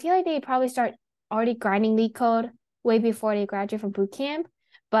 I feel like they probably start already grinding lead code way before they graduate from bootcamp.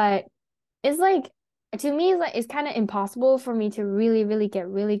 But it's like to me, it's kind of impossible for me to really, really get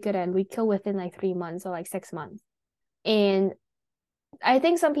really good at lead code within like 3 months or like 6 months. And I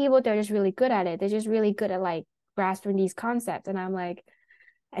think some people they're just really good at it. They're just really good at like grasping these concepts. And I'm like,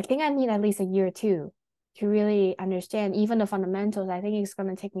 I think I need at least a year or two to really understand even the fundamentals. I think it's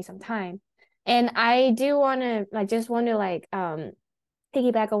gonna take me some time. And I do wanna like just want to like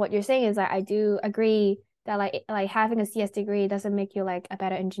piggyback on what you're saying is that I do agree that like having a CS degree doesn't make you like a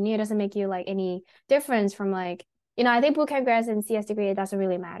better engineer, doesn't make you like any difference from like, I think bootcamp grads and CS degree it doesn't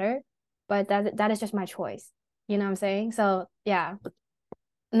really matter, but that is just my choice. You know what I'm saying? So yeah,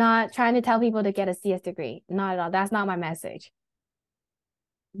 not trying to tell people to get a CS degree. Not at all. That's not my message.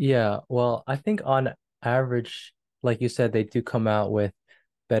 yeah, well, I think on average, like you said, they do come out with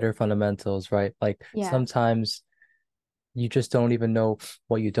better fundamentals, right? Like Yeah. sometimes you just don't even know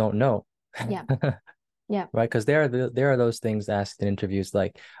what you don't know. Yeah. Yeah. Right? Because there are those things asked in interviews.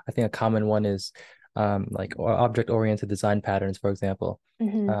 Like I think a common one is like object-oriented design patterns, for example.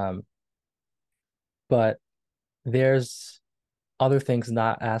 Mm-hmm. Um, but there's other things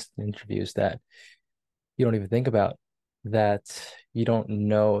not asked in interviews that you don't even think about that you don't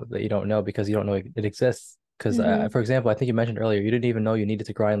know because you don't know it exists. Because Mm-hmm. for example, I think you mentioned earlier you didn't even know you needed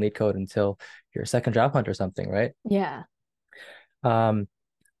to grind lead code until your second job hunt or something, right? Yeah. Um,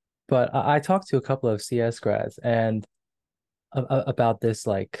 but I talked to a couple of CS grads and about this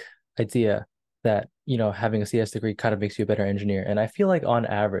like idea that having a CS degree kind of makes you a better engineer. And I feel like on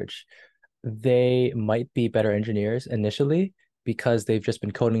average, they might be better engineers initially because they've just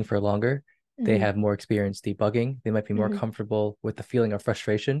been coding for longer. They Mm-hmm. have more experience debugging. They might be more Mm-hmm. comfortable with the feeling of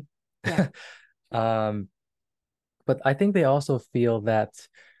frustration. Yeah. Um, but I think they also feel that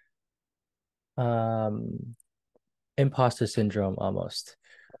um imposter syndrome almost.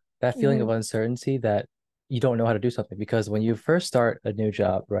 That feeling of Hmm. uncertainty that you don't know how to do something because when you first start a new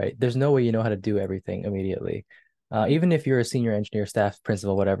job, right, there's no way you know how to do everything immediately. Hmm. Even if you're a senior engineer, staff,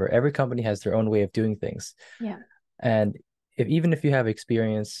 principal, whatever, every company has their own way of doing things. Yeah. And if even if you have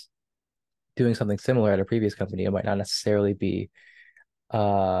experience doing something similar at a previous company, it might not necessarily be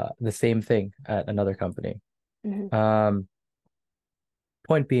the same thing at another company. Hmm. Um,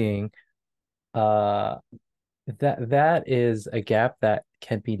 Point being, uh, that is a gap that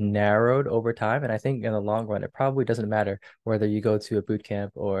can be narrowed over time, and I think in the long run, it probably doesn't matter whether you go to a boot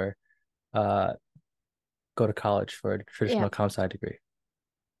camp or uh, go to college for a Yeah. traditional comp sci degree.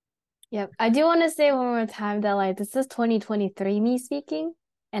 Yep. I do want to say one more time that like this is 2023 me speaking.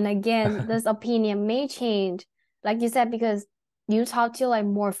 And again, this opinion may change, like you said, because you talk to like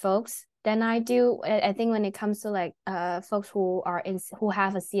more folks than I do. I think when it comes to like folks who are in who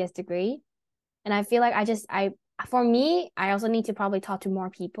have a CS degree. And I feel like I for me, I also need to probably talk to more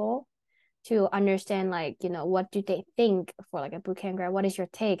people to understand like, what do they think for like a bootcamp grad? What is your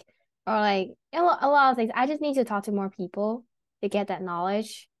take? Or like a lot of things. I just need to talk to more people to get that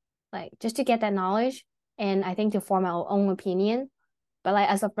knowledge, like just to get that knowledge. And I think to form my own opinion. But like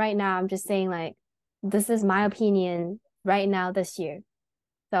as of right now, I'm just saying like this is my opinion right now this year.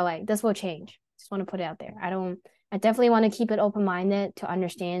 So like this will change. Just want to put it out there. I definitely want to keep it open-minded to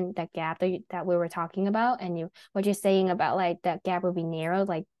understand that gap that we were talking about. And what you're saying about like that gap will be narrowed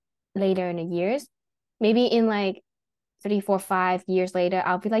like later in the years. Maybe in like 3, 4, 5 years later,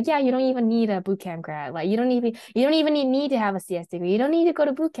 I'll be like, yeah, you don't even need a bootcamp grad. Like you don't even need to have a CS degree. You don't need to go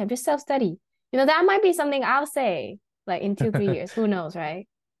to bootcamp, just self-study. That might be something I'll say like in 2, 3 years. Who knows, right?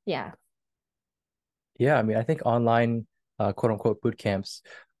 Yeah. Yeah, I mean, I think online quote unquote boot camps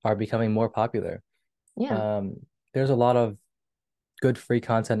are becoming more popular. Yeah, Um, there's a lot of good free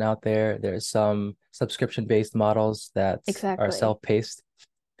content out there. There's some subscription-based models that are exactly. self-paced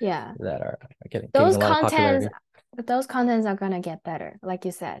Yeah. that are getting those a lot of contents popularity. those contents are gonna get better, like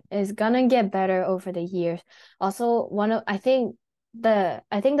you said. It's gonna get better over the years. Also, one of I think the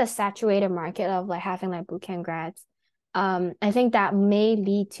saturated market of like having like bootcamp grads, I think that may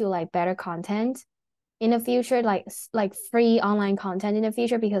lead to like better content in the future, like free online content in the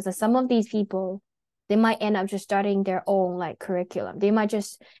future, because some of these people they might end up just starting their own like curriculum. They might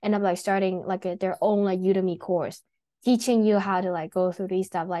just end up like starting like their own like Udemy course, teaching you how to like go through these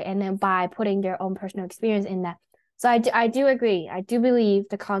stuff, like, and then by putting their own personal experience in that. So I do agree. I do believe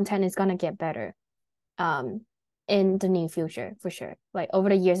the content is gonna get better um in the near future for sure. Like over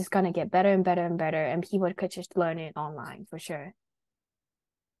the years, it's gonna get better and better and better, and people could just learn it online for sure.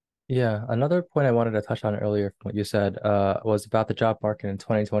 Yeah, another point I wanted to touch on earlier from what you said was about the job market in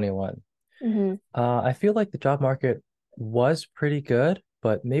 2021. Mm-hmm. I feel like the job market was pretty good,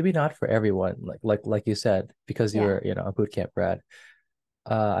 but maybe not for everyone. Like you said, because you Yeah, were, a boot camp grad.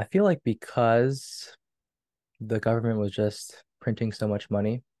 I feel like because the government was just printing so much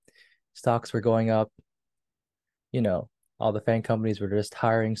money, stocks were going up, you know, all the FAANG companies were just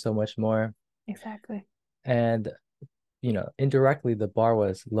hiring so much more. exactly. And, indirectly the bar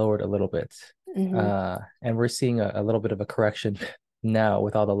was lowered a little bit. Mm-hmm. And we're seeing a little bit of a correction now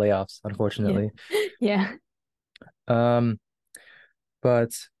with all the layoffs, Yeah. unfortunately. Yeah. Um,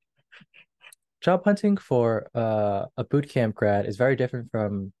 but job hunting for a boot camp grad is very different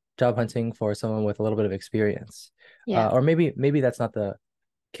from job hunting for someone with a little bit of experience. Yeah. Or maybe that's not the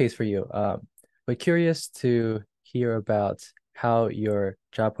case for you. But curious to hear about how your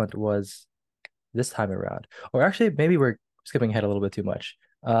job hunt was this time around. Or actually, maybe we're skipping ahead a little bit too much.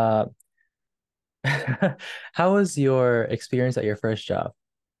 How was your experience at your first job?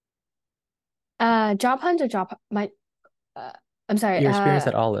 Job hunt or job my uh, I'm sorry, Your experience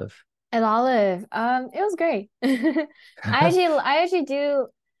at Olive? at Olive. It was great. I actually do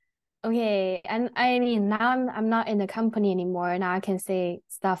okay, and I mean now I'm not in the company anymore. Now I can say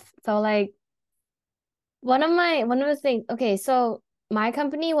stuff. So like one of the things, okay, so my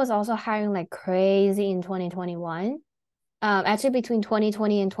company was also hiring like crazy in 2021. Actually between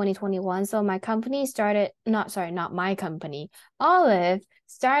 2020 and 2021. So my company started, not sorry, not my company. Olive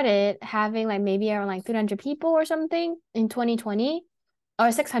started having like maybe around like 300 people or something in 2020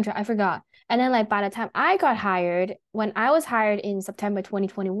 or 600, I forgot. And then like by the time I got hired, when I was hired in September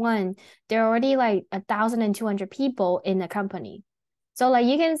 2021, there are already like 1,200 people in the company. So like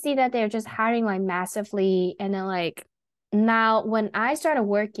you can see that they're just hiring like massively. And then like now when I start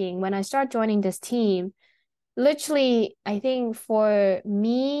joining this team, literally, I think for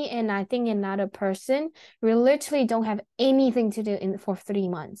me and I think another person, we literally don't have anything to do in for 3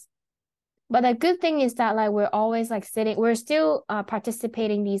 months. But the good thing is that like we're always like sitting, we're still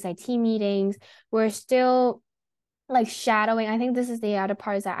participating in these like team meetings. We're still like shadowing. I think this is the other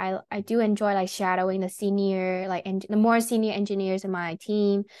part is that I do enjoy like shadowing the senior like and the more senior engineers in my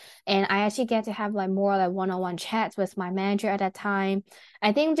team, and I actually get to have like more like one-on-one chats with my manager at that time.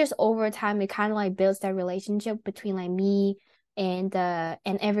 I think just over time it kind of like builds that relationship between like me and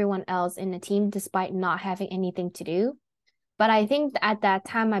everyone else in the team despite not having anything to do. But I think at that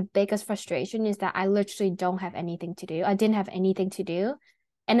time, my biggest frustration is that I literally don't have anything to do. I didn't have anything to do.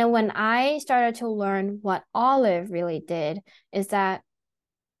 And then when I started to learn what Olive really did, is that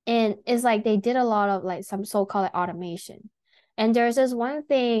and it's like they did a lot of like some so-called like, automation. And there's this one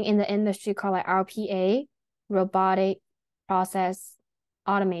thing in the industry called like RPA, robotic process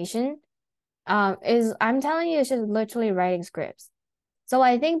automation. Is I'm telling you, it's just literally writing scripts. So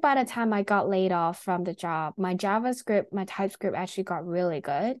I think by the time I got laid off from the job, my JavaScript, my TypeScript actually got really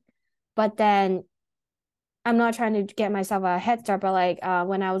good. But then I'm not trying to get myself a head start, but like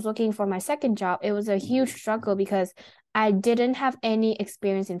when I was looking for my second job, it was a huge struggle because I didn't have any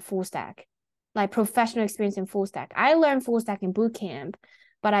experience in full stack, like professional experience in full stack. I learned full stack in boot camp,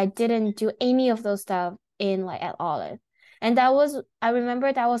 but I didn't do any of those stuff in like at Olive. And that was I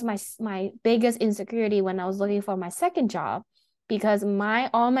remember that was my biggest insecurity when I was looking for my second job because my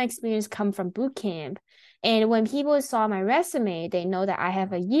all my experience come from boot camp. And when people saw my resume, they know that I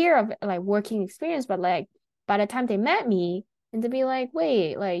have a year of like working experience, but like by the time they met me and to be like,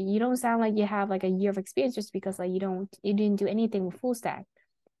 wait, like you don't sound like you have like a year of experience just because like you didn't do anything with full stack.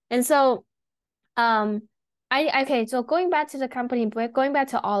 And so um I okay, so going back to the company, but going back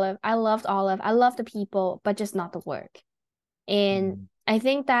to Olive, I loved Olive. I love the people, but just not the work. And Mhm. I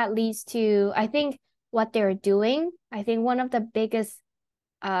think that leads to I think what they're doing, I think one of the biggest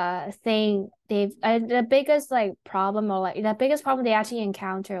thing they've the biggest like problem or like the biggest problem they actually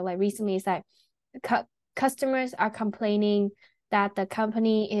encounter like recently is that cu customers are complaining that the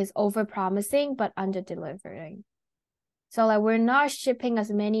company is over promising but under delivering. So like we're not shipping as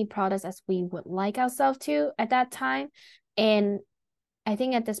many products as we would like ourselves to at that time. And I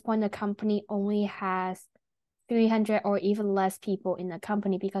think at this point the company only has 300 or even less people in the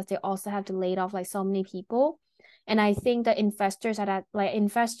company because they also have to lay off like so many people. And I think the investors are that like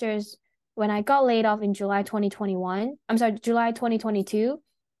investors when I got laid off in July 2021, I'm sorry, July 2022,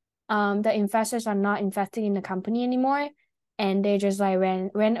 the investors are not investing in the company anymore and they just like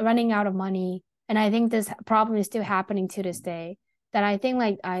running out of money. And I think this problem is still happening to this day. That I think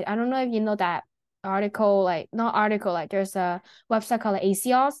like I don't know if you know that article, like not article, like there's a website called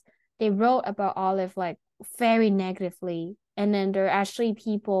Axios. They wrote about Olive like very negatively. And then there are actually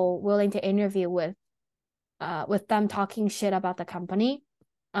people willing to interview with them talking shit about the company.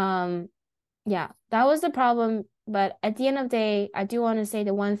 Um yeah, that was the problem. But at the end of the day, I do want to say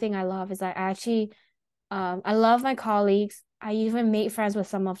the one thing I love is I actually I love my colleagues. I even made friends with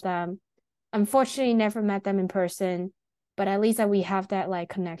some of them. Unfortunately, never met them in person, but at least that we have that like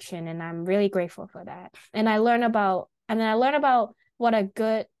connection, and I'm really grateful for that. And then I learn about what a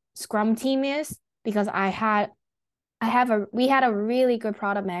good Scrum team is because we had a really good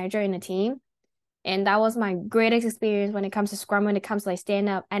product manager in the team, and that was my greatest experience when it comes to Scrum, when it comes to like stand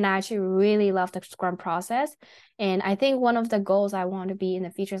up. And I actually really love the Scrum process. And I think one of the goals I want to be in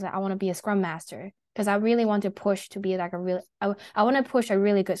the future is that I want to be a Scrum master because I really want to push to be like I want to push a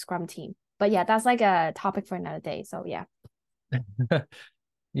really good Scrum team. But yeah, that's like a topic for another day. So yeah.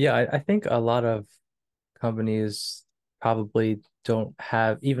 Yeah, I think a lot of companies probably don't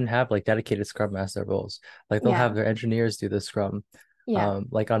have like dedicated Scrum Master roles. Like they'll have Yeah. their engineers do the Scrum. Yeah.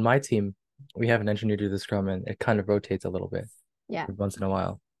 Like on my team, we have an engineer do the Scrum, and it kind of rotates a little bit Yeah. once in a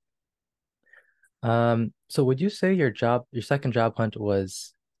while. So would you say your second job hunt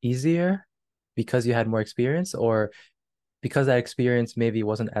was easier because you had more experience, or because that experience maybe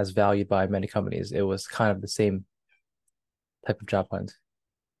wasn't as valued by many companies? It was kind of the same type of job hunt.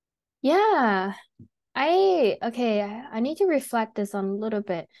 Yeah. I need to reflect this on a little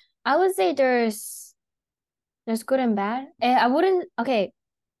bit. I would say there's good and bad. I wouldn't okay.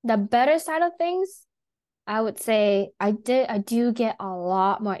 The better side of things, I would say I do get a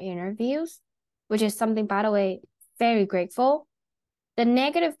lot more interviews, which is something, by the way, very grateful. The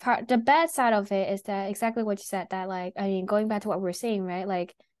negative part, the bad side of it is that exactly what you said, that like, I mean, going back to what we're saying, right?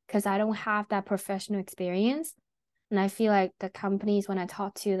 Like, because I don't have that professional experience. And I feel like the companies, when I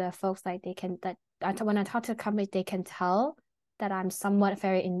talk to the folks, like when I talk to the companies, they can tell that I'm somewhat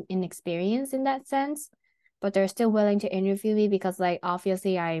very inexperienced in that sense, but they're still willing to interview me because like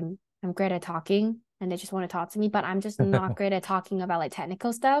obviously I'm great at talking and they just want to talk to me, but I'm just not great at talking about like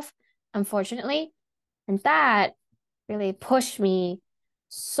technical stuff, unfortunately. And that really pushed me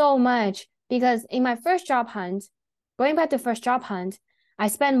so much because in my first job hunt, going back to first job hunt, I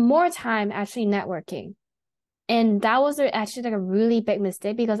spent more time actually networking. And that was actually like a really big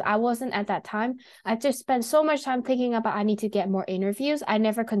mistake because I wasn't at that time. I just spent so much time thinking about I need to get more interviews. I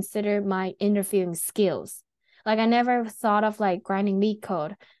never considered my interviewing skills. Like I never thought of like grinding lead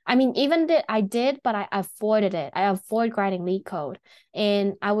code. I mean, even that I did, but I avoided it. I avoid grinding lead code.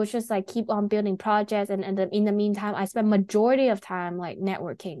 And I was just like keep on building projects. And then in the meantime, I spent majority of time like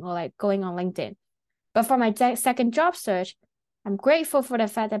networking or like going on LinkedIn. But for my second job search, I'm grateful for the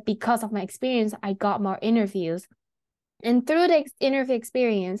fact that because of my experience, I got more interviews. And through the interview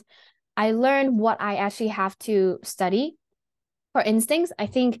experience, I learned what I actually have to study. For instance, I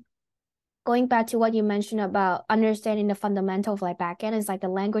think going back to what you mentioned about understanding the fundamental of like backend is like the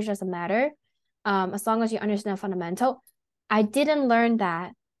language doesn't matter. As long as you understand the fundamental. I didn't learn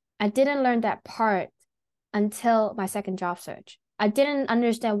that. I didn't learn that part until my second job search. I didn't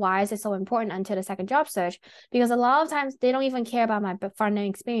understand why is it so important until the second job search because a lot of times they don't even care about my front end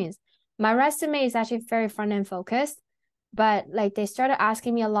experience. My resume is actually very front end focused, but like they started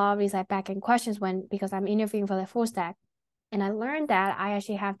asking me a lot of these like back end questions when because I'm interviewing for the full stack. And I learned that I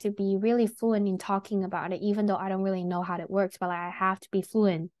actually have to be really fluent in talking about it, even though I don't really know how it works, but like I have to be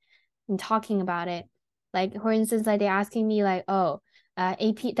fluent in talking about it. Like for instance, like they're asking me like, oh,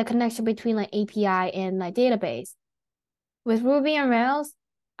 AP the connection between like API and like database with Ruby and Rails.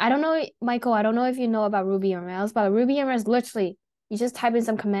 I don't know, Michael. I don't know if you know about Ruby and Rails, but Ruby and Rails literally you just type in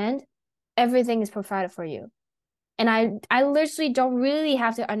some command, everything is provided for you. And I literally don't really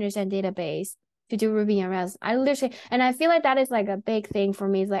have to understand database to do Ruby and Rails. I literally and I feel like that is like a big thing for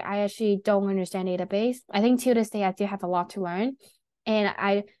me. Is like I actually don't understand database. I think to this day I do have a lot to learn. And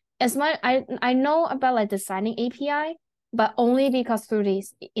I as much I know about like designing API, but only because through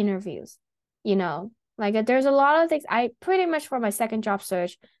these interviews, you know. Like there's a lot of things I pretty much for my second job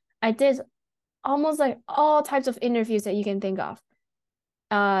search, I did almost like all types of interviews that you can think of.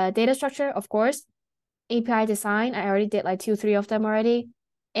 Data structure, of course, API design. I already did like two, three of them already.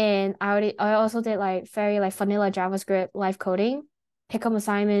 And I also did like very like vanilla JavaScript live coding, pick up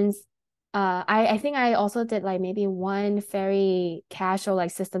assignments. I think I also did like maybe one very casual like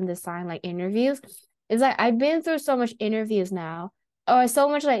system design like interviews. It's like I've been through so much interviews now, or so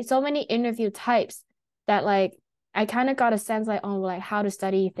much like so many interview types that like I kind of got a sense like on like how to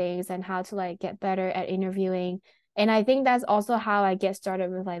study things and how to like get better at interviewing. And I think that's also how I get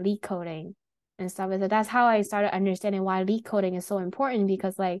started with like lead coding and stuff like that. That's how I started understanding why lead coding is so important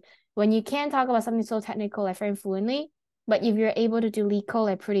because like when you can talk about something so technical like very fluently, but if you're able to do lead code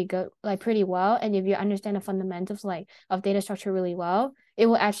like pretty good, like pretty well, and if you understand the fundamentals like of data structure really well, it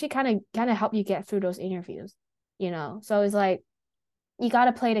will actually kind of help you get through those interviews, you know. So it's like you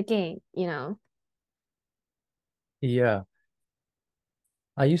gotta play the game, you know. Yeah.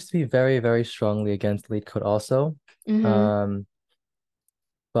 I used to be very, very strongly against lead code also. Mm-hmm. Um,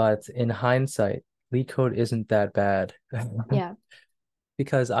 but in hindsight, lead code isn't that bad. Yeah.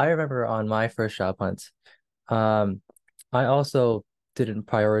 Because I remember on my first job hunt, um, I also didn't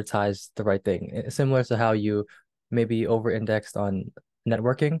prioritize the right thing. Similar to how you maybe over-indexed on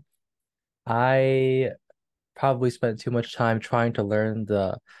networking. I probably spent too much time trying to learn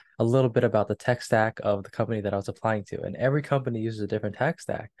the a little bit about the tech stack of the company that I was applying to. And every company uses a different tech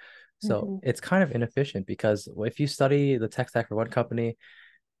stack. So Mm-hmm. it's kind of inefficient because if you study the tech stack for one company,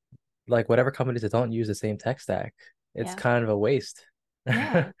 like whatever companies that don't use the same tech stack, it's Yeah. kind of a waste.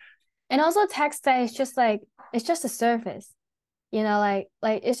 Yeah. And also text that is just like it's just a surface. You know, like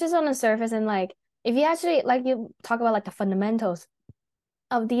it's just on the surface and like if you actually like you talk about like the fundamentals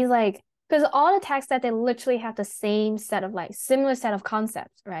of these like because all the tech that they literally have the same set of like similar set of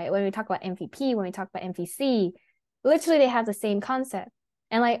concepts, right? When we talk about MVP, when we talk about MVC, literally they have the same concept.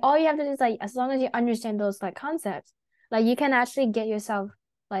 And like all you have to do is like as long as you understand those like concepts, like you can actually get yourself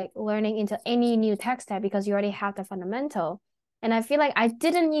like learning into any new tech stack because you already have the fundamental. And I feel like I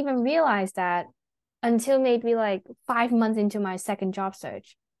didn't even realize that until maybe like 5 months into my second job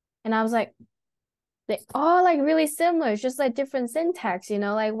search. And I was like, they all like really similar. It's just like different syntax, you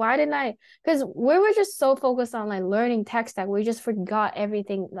know? Like why didn't I because we were just so focused on like learning tech stack, we just forgot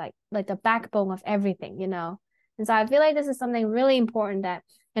everything like the backbone of everything, you know? And so I feel like this is something really important that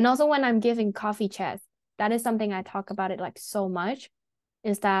and also when I'm giving coffee chats, that is something I talk about it like so much,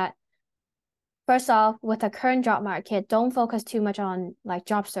 is that first off, with the current job market, don't focus too much on like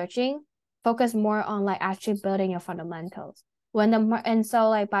job searching. Focus more on like actually building your fundamentals. And so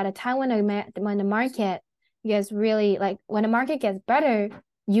like by the time when the market gets really like when the market gets better,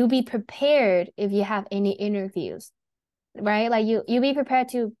 you be prepared if you have any interviews, right? Like you be prepared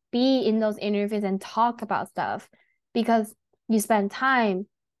to be in those interviews and talk about stuff because you spend time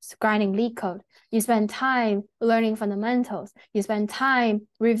grinding lead code. You spend time learning fundamentals. You spend time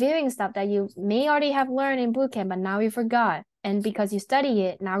reviewing stuff that you may already have learned in bootcamp, but now you forgot. And because you study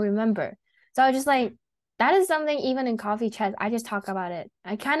it, now remember. So I just like that is something even in coffee chats, I just talk about it.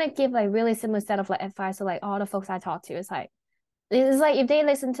 I kind of give like really similar set of like advice to like all the folks I talk to. It's like if they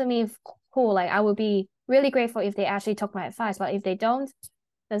listen to me, cool. Like I would be really grateful if they actually took my advice. But if they don't,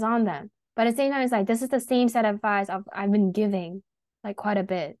 that's on them. But at the same time, it's like this is the same set of advice I've been giving like quite a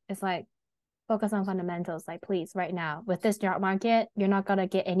bit. It's like focus on fundamentals, like please, right now. With this job market, you're not gonna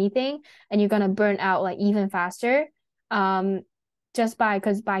get anything and you're gonna burn out like even faster. Um just by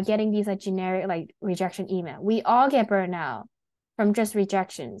getting these like generic like rejection email. We all get burned out from just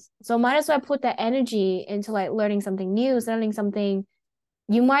rejections. So might as well put that energy into like learning something new, learning something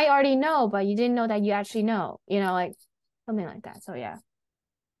you might already know, but you didn't know that you actually know, like something like that. So yeah.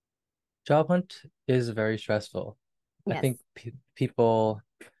 Job hunt is very stressful. I Yes. think people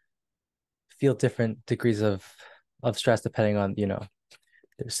feel different degrees of stress depending on,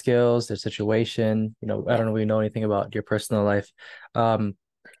 their skills, their situation. I Yeah. don't really know anything about your personal life. Um,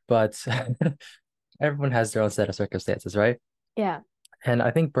 but everyone has their own set of circumstances, right? Yeah. And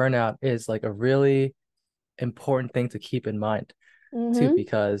I think burnout is like a really important thing to keep in mind too, Mm-hmm.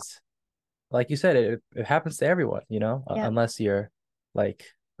 because like you said, it happens to everyone, Yeah. unless you're like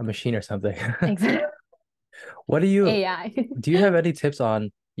a machine or something. Exactly. What AI. do you have any tips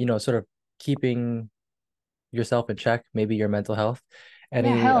on, sort of keeping yourself in check, maybe your mental health? Yeah, Any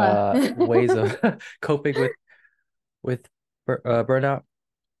hella. ways of coping with burnout?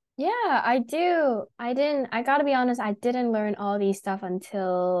 Yeah, I do. I gotta be honest, I didn't learn all these stuff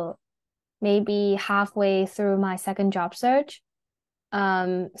until maybe halfway through my second job search.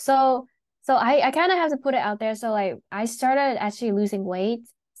 So I kind of have to put it out there. So like I started actually losing weight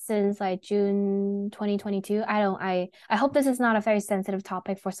since like June 2022. I hope this is not a very sensitive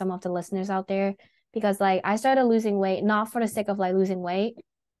topic for some of the listeners out there because like I started losing weight not for the sake of like losing weight.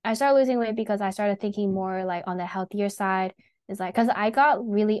 I started losing weight because I started thinking more like on the healthier side. It's like because I got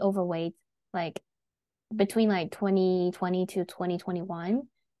really overweight like between like 2020 to 2021,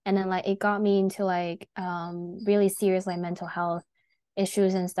 and then like it got me into like really serious like mental health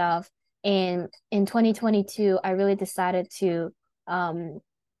issues and stuff. And in 2022 I really decided to um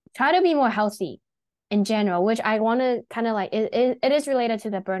try to be more healthy in general, which I want to kind of like it is related to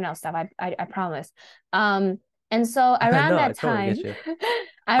the burnout stuff. I promise. um and so around No, I that totally time get you.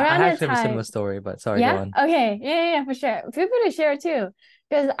 I around that actually have a similar time story, but sorry, go yeah. on. Okay. Yeah, for sure. Feel free to share too,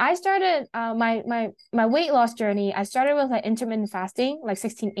 because I started my weight loss journey. I started with like intermittent fasting, like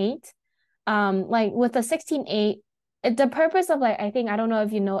 16/8. Like with the 16/8, the purpose of like I think I don't know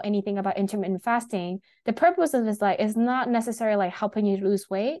if you know anything about intermittent fasting. The purpose of this like is not necessarily like helping you lose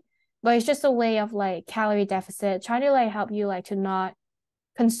weight, but it's just a way of like calorie deficit, trying to like help you like to not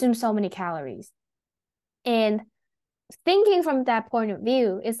consume so many calories. And thinking from that point of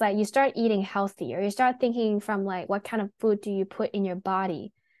view is like you start eating healthier. You start thinking from like what kind of food do you put in your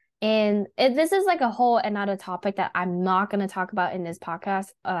body. And this is like a whole another topic that I'm not going to talk about in this podcast,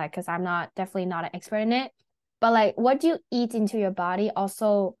 because I'm not definitely not an expert in it. But like what do you eat into your body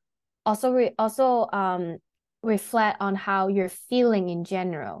also reflect on how you're feeling in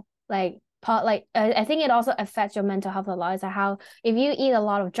general. I think it also affects your mental health a lot. Is like how if you eat a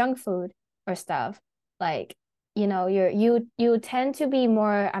lot of junk food or stuff, like you tend to be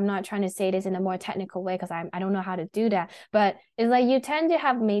more, I'm not trying to say this in a more technical way because I don't know how to do that, but it's like you tend to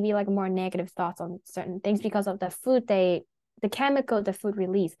have maybe like more negative thoughts on certain things because of the chemical the food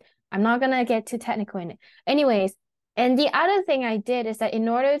release. I'm not gonna get too technical in it. Anyways, and the other thing I did is that in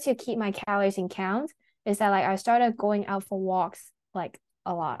order to keep my calories in count, is that like I started going out for walks like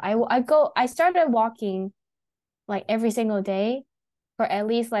a lot. I started walking like every single day for at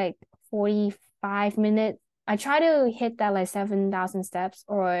least like 45 minutes. I try to hit that like 7,000 steps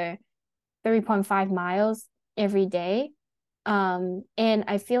or 3.5 miles every day. And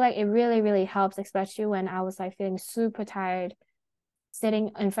I feel like it really, really helps, especially when I was like feeling super tired,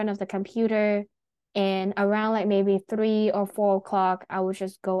 sitting in front of the computer. And around like maybe 3 or 4 o'clock, I would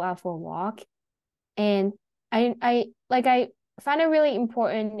just go out for a walk. And I find it really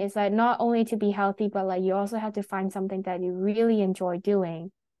important is like not only to be healthy, but like you also have to find something that you really enjoy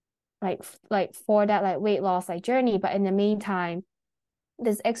doing, like for that like weight loss like journey. But in the meantime,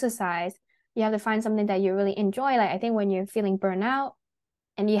 this exercise, you have to find something that you really enjoy. Like I think when you're feeling burnout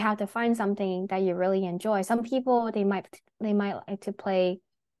and you have to find something that you really enjoy. Some people they might like to play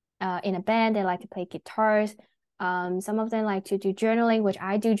in a band, they like to play guitars. Some of them like to do journaling, which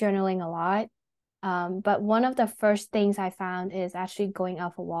I do journaling a lot. But one of the first things I found is actually going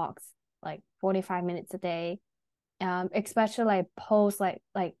out for walks, like 45 minutes a day. especially like post like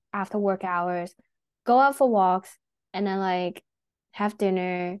after work hours, go out for walks and then like have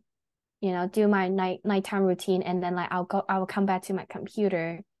dinner, do my nighttime routine, and then like I will come back to my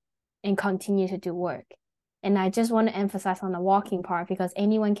computer and continue to do work. And I just want to emphasize on the walking part because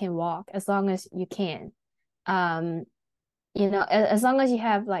anyone can walk as long as you can. Um, as long as you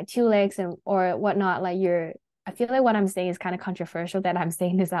have like two legs and or whatnot, like I feel like what I'm saying is kind of controversial that I'm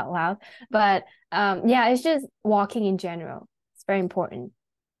saying this out loud. But yeah, it's just walking in general. It's very important.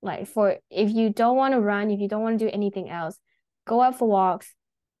 Like for if you don't want to run, if you don't want to do anything else, go out for walks,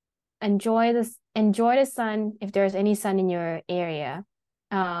 enjoy the sun if there's any sun in your area.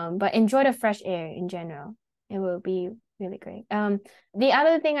 But enjoy the fresh air in general. It will be really great. The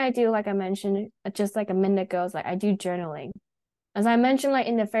other thing I do, like I mentioned just like a minute ago, is like I do journaling. As I mentioned, like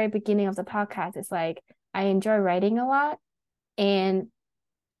in the very beginning of the podcast, it's like I enjoy writing a lot. And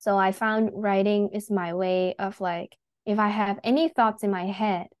so I found writing is my way of like, if I have any thoughts in my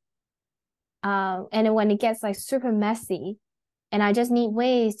head, and then when it gets like super messy, and I just need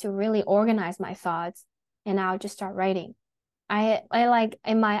ways to really organize my thoughts, and I'll just start writing. I like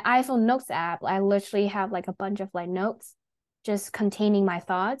in my iPhone Notes app, I literally have like a bunch of like notes just containing my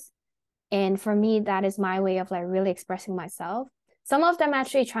thoughts. And for me, that is my way of like really expressing myself. Some of them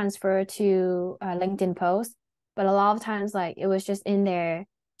actually transfer to LinkedIn posts, but a lot of times like it was just in there,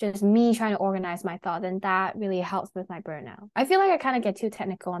 just me trying to organize my thoughts, and that really helps with my burnout. I feel like I kind of get too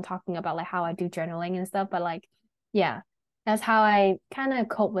technical on talking about like how I do journaling and stuff, but like, yeah, that's how I kind of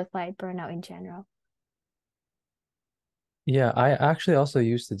cope with like burnout in general. Yeah, I actually also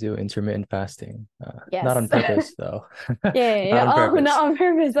used to do intermittent fasting. Not on Yes. purpose though. Yeah, Not yeah. on Oh, purpose. not on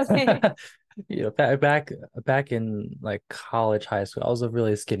purpose. Okay. Back in like college, high school, I was a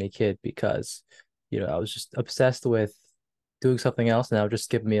really skinny kid because, I was just obsessed with doing something else and I would just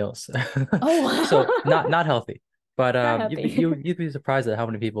skip meals. Oh, So not wow. not healthy. But Not you'd happy. you'd be surprised at how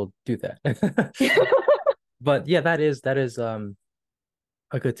many people do that. But yeah, that is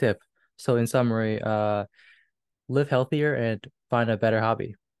a good tip. So in summary, live healthier and find a better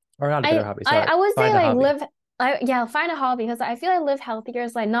hobby. Or not a better hobby, I sorry. would say Find a like hobby. yeah, find a hobby because I feel like live healthier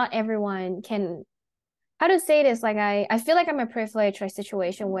is like not everyone can. How to say this? Like I feel like I'm a privileged like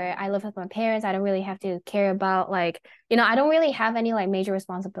situation where I live with my parents. I don't really have to care about like, I don't really have any like major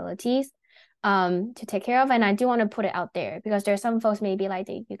responsibilities to take care of. And I do want to put it out there because there's some folks maybe like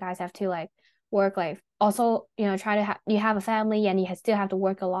you guys have to like work like also, try to have you have a family and still have to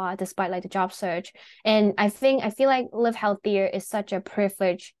work a lot despite like the job search. And I feel like live healthier is such a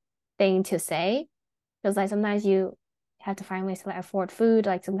privileged thing to say because like sometimes you have to find ways to like afford food.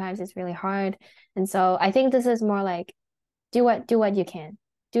 Like sometimes it's really hard. And so I think this is more like do what you can.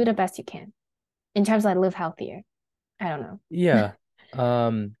 Do the best you can in terms of like live healthier. I don't know. Yeah.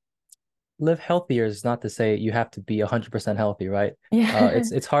 Um, live healthier is not to say you have to be 100% healthy, right? Yeah.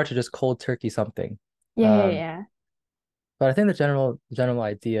 It's hard to just cold turkey something. Yeah, yeah, Um, yeah. but I think the general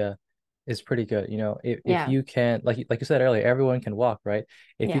idea is pretty good. If Yeah. you can, like you said earlier, everyone can walk, right?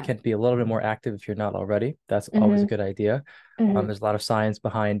 If you Yeah. can be a little bit more active if you're not already, that's always a Mm-hmm. good idea. Mm-hmm. There's a lot of science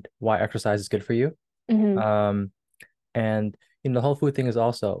behind why exercise is good for you. Mm-hmm. Um, and the whole food thing is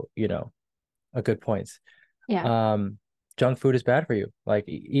also, a good point. Yeah. Um, junk food is bad for you. Like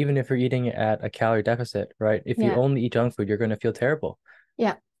even if you're eating at a calorie deficit, right? If you Yeah. only eat junk food, you're going to feel terrible.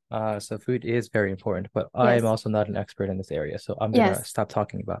 Yeah. So food is very important, but I am Yes. also not an expert in this area, so I'm gonna Yes. stop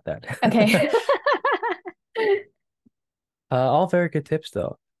talking about that. Okay. All very good tips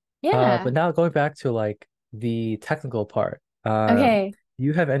though. Yeah. But now going back to like the technical part, Okay. do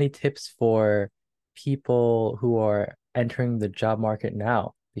you have any tips for people who are entering the job market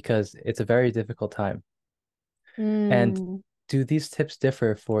now? Because it's a very difficult time. And Mm. do these tips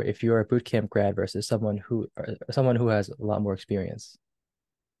differ for if you're a bootcamp grad versus someone who has a lot more experience?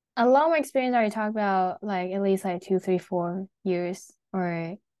 A lot more experience are you talking about like at least like 2, 3, 4 years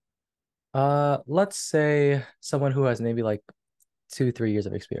or Let's say someone who has maybe like 2, 3 years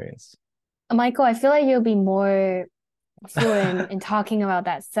of experience. Michael, I feel like you'll be more fluent in talking about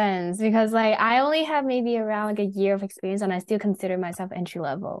that sense because like I only have maybe around like a year of experience and I still consider myself entry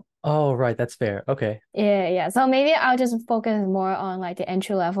level. Oh, right, that's fair. Okay. Yeah, yeah. So maybe I'll just focus more on like the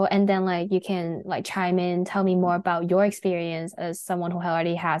entry level and then like you can like chime in, tell me more about your experience as someone who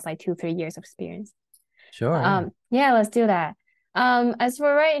already has like 2, 3 years of experience. Sure, yeah. Yeah, let's do that. As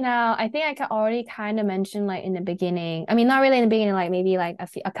for right now, I think I can already kind of mention like in the beginning. I mean, not really in the beginning, like maybe like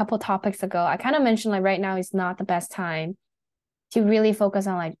a couple topics ago. I kind of mentioned like right now is not the best time to really focus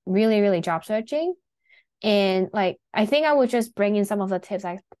on like really, really job searching. And like I think I would just bring in some of the tips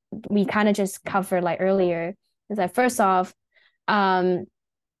like we kind of just covered like earlier. Is like first off, um,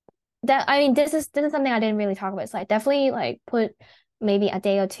 that I mean this is something I didn't really talk about. It's like definitely like put maybe a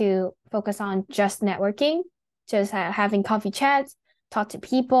day or two focus on just networking, just having coffee chats, talk to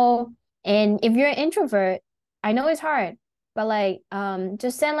people. And if you're an introvert, I know it's hard, but like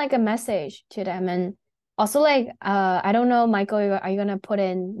just send like a message to them. And also like I don't know, Michael, are you gonna put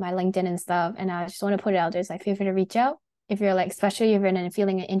in my LinkedIn and stuff? And I just want to put it out there. It's like feel free to reach out if you're like, especially if you're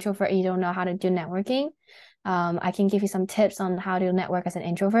feeling an introvert, you don't know how to do networking. I can give you some tips on how to network as an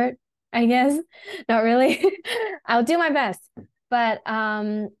introvert, I guess. Not really. I'll do my best. But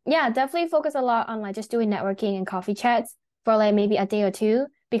yeah, definitely focus a lot on like just doing networking and coffee chats for like maybe a day or two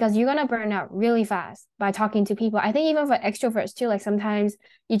because you're gonna burn out really fast by talking to people. I think even for extroverts too, like sometimes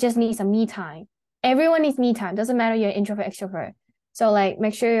you just need some me time. Everyone needs me time. Doesn't matter you're introvert, extrovert. So like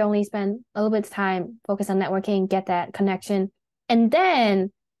make sure you only spend a little bit of time, focus on networking, get that connection. And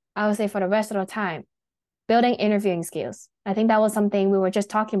then I would say for the rest of the time, building interviewing skills. I think that was something we were just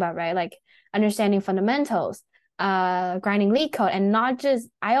talking about, right? Like understanding fundamentals, grinding lead code, and not just.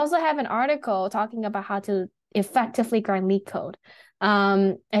 I also have an article talking about how to effectively grind lead code.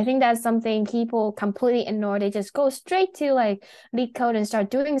 I think that's something people completely ignore. They just go straight to like lead code and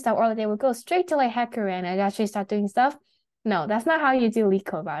start doing stuff, or they would go straight to like HackerRank and actually start doing stuff. No, that's not how you do lead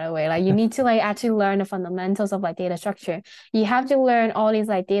code, by the way. Like you need to like actually learn the fundamentals of like data structure. You have to learn all these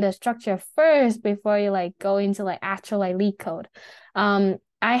like data structure first before you like go into like actual like lead code. I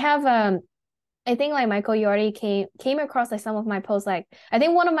have I think like Michael, you already came across like some of my posts. Like I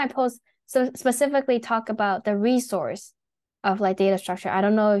think one of my posts so specifically talk about the resource of like data structure. I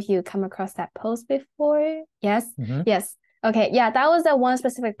don't know if you come across that post before. Yes, Hmm. yes. Okay, yeah, that was the one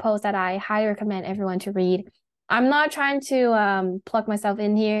specific post that I highly recommend everyone to read. I'm not trying to plug myself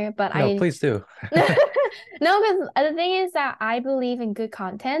in here, but No, I please do. no, because the thing is that I believe in good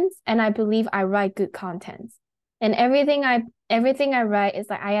content and I believe I write good content. And everything I write is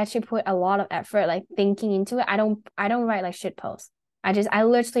like I actually put a lot of effort like thinking into it. I don't write like shit posts. I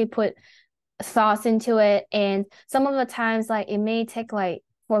literally put thoughts into it. And some of the times like it may take like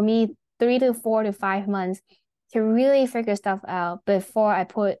for me 3 to 4 to 5 months to really figure stuff out before I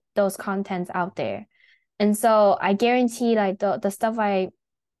put those contents out there. And so I guarantee like the stuff I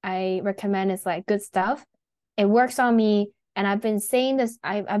recommend is like good stuff. It works on me. And I've been saying this,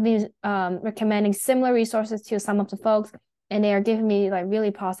 I've been recommending similar resources to some of the folks, and they are giving me like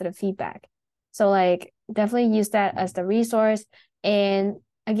really positive feedback. So like definitely use that as the resource. And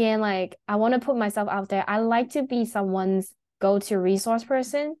again, like I want to put myself out there. I like to be someone's go-to resource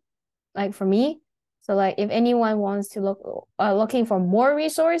person, like for me. So like if anyone wants to looking for more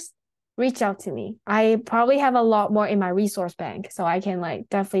resource, reach out to me. I probably have a lot more in my resource bank, so I can like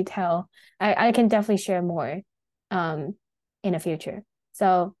definitely I can definitely share more um in the future.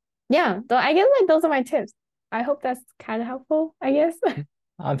 So yeah, though I guess like those are my tips. I hope that's kind of helpful, I guess.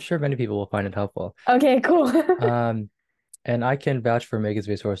 I'm sure many people will find it helpful. Okay, cool. Um, and I can vouch for Megan's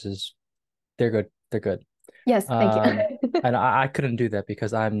resources. They're good. They're good. Yes, thank you. Um, and I couldn't do that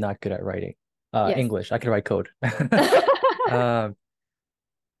because I'm not good at writing. Yes. English. I can write code. Um,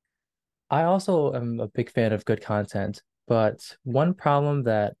 I also am a big fan of good content, but one problem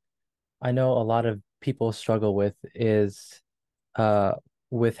that I know a lot of people struggle uh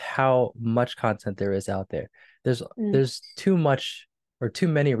with how much content there is out there. There's Mm, there's too much or too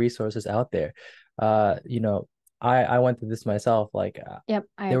many resources out there. You know, I went through this myself. Like yep,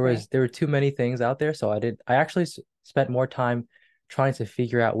 I agree. there were too many things out there, so I actually spent more time trying to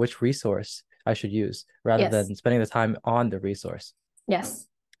figure out which resource I should use rather Yes. than spending the time on the resource. Yes.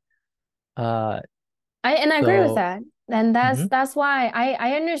 Uh, I agree with so that. And mhm. that's why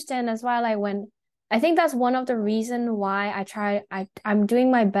I understand that's why like when I think that's one of the reason why I'm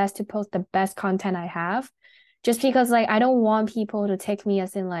doing my best to post the best content I have. Just because like I don't want people to take me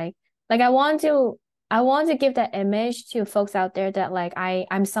as in like I want to give that image to folks out there that like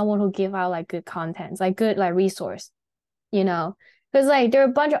I'm someone who give out like good contents, like good like resource, you know. Because like there are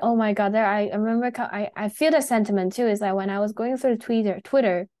a bunch of oh my God, I remember I feel the sentiment too, is like when I was going through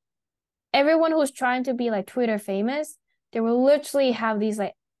Twitter, everyone who's trying to be like Twitter famous, they will literally have these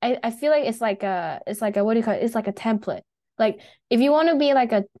like I feel like it's like a what do you call it? It's like a template. Like if you want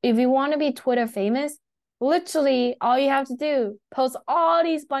to be Twitter famous, literally all you have to do post all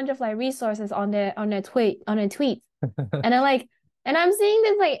these bunch of like resources on their tweets. And then like and I'm seeing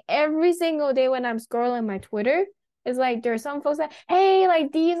this like every single day when I'm scrolling my Twitter. It's like there's some folks that, hey,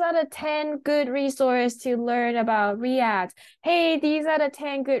 like these are the 10 good resources to learn about React. Hey, these are the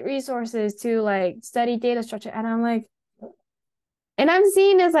 10 good resources to like study data structure. And I'm like, and I'm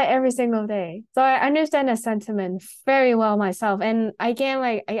seeing this like every single day. So I understand the sentiment very well myself. And I can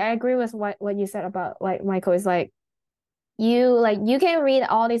like I agree with what you said about like Michael is like you can read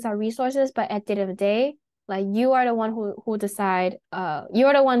all these resources, but at the end of the day, like you are the one who decide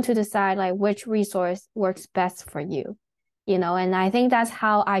you're the one to decide like which resource works best for you. And I think that's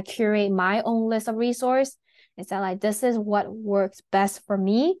how I curate my own list of resource. Is that like this is what works best for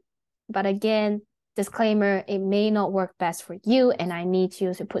me. But again, disclaimer, it may not work best for you, and I need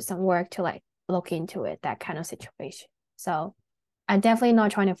you to put some work to like look into it, that kind of situation. So I'm definitely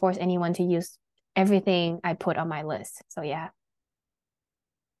not trying to force anyone to use everything I put on my list. So yeah,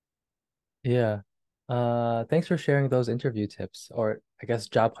 Yeah. Thanks for sharing those interview tips, or I guess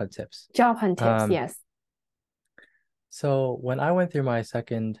job hunt tips. job hunt tips. Um, Yes. so when I went through my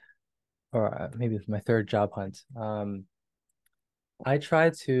second or maybe my third job hunt, I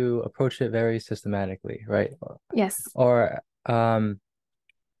tried to approach it very systematically, right? Yes. Or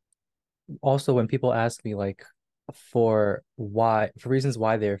also when people ask me like for reasons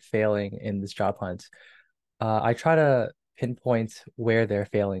why they're failing in this job hunt, I try to pinpoint where they're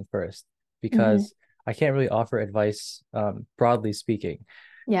failing first Hmm. because I can't really offer advice, broadly speaking,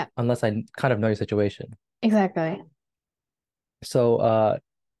 Yeah, unless I kind of know your situation. exactly. So,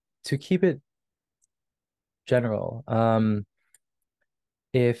 to keep it general,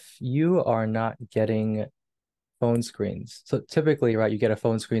 if you are not getting phone screens, so typically, right, you get a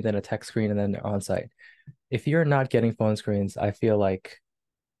phone screen, then a text screen, and then on site. If you're not getting phone screens, I feel like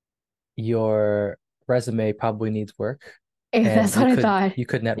your resume probably needs work and That's what I thought. you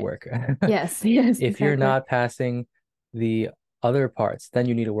could Yeah. network. Yes, yes, If you're exactly. not passing the other parts, then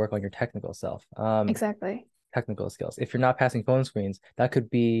you need to work on your technical self, Exactly. technical skills. If you're not passing phone screens, that could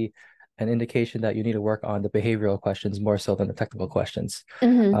be an indication that you need to work on the behavioral questions more so than the technical questions.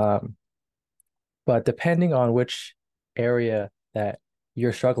 Hmm. Um, but depending on which area that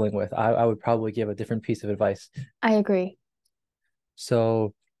you're struggling with, I would probably give a different piece of advice. I agree.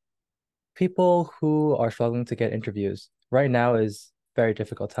 So people who are struggling to get interviews right now is very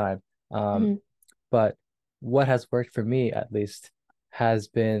difficult time. Um, Hmm. but what has worked for me at least has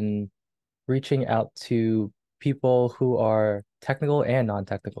been reaching out to people who are technical and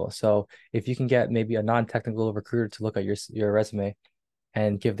non-technical. So if you can get maybe a non-technical recruiter to look at your resume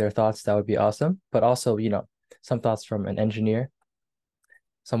and give their thoughts, that would be awesome. But also, some thoughts from an engineer,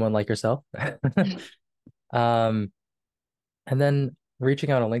 someone like yourself. Um, and then reaching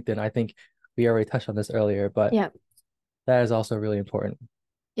out on LinkedIn, I think we already touched on this earlier, but Yeah. that is also really important.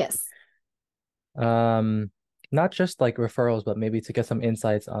 Yes. Um, Not just like referrals, but maybe to get some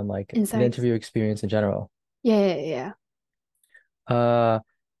insights on like the Insights. interview experience in general. Yeah, yeah, yeah. Uh,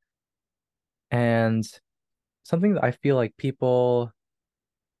 and something that I feel like people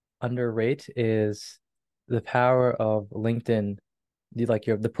underrate is the power of LinkedIn,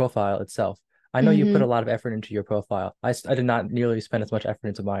 the profile itself. I know you put a Hmm. lot of effort into your profile. I did not nearly spend as much effort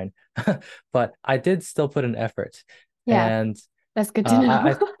into mine, but I did still put an effort. Yeah, And that's good to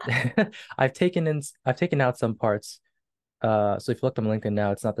know. I've taken out some parts. So if you looked on LinkedIn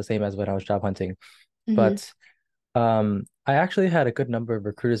now, it's not the same as when I was job hunting. Hmm. But I actually had a good number of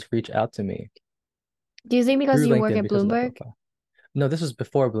recruiters reach out to me Do you think because through you work LinkedIn at because of that Bloomberg? profile. No, this was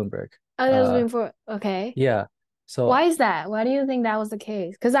before Bloomberg. Oh, that was Uh, before. Okay. yeah. So Why is that? Why do you think that was the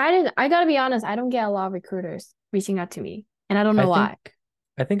case? Because I gotta be honest, I don't get a lot of recruiters reaching out to me, and I don't I know think why.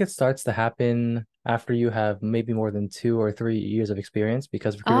 I think it starts to happen after you have maybe more than 2 or 3 years of experience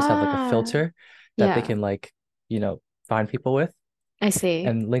because recruiters have like a Ah, filter that they yeah, can like, find people with. I see.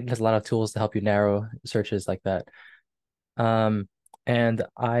 And LinkedIn has a lot of tools to help you narrow searches like that. Um, and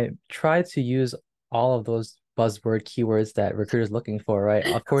I try to use all of those buzzword keywords that recruiters looking for, right?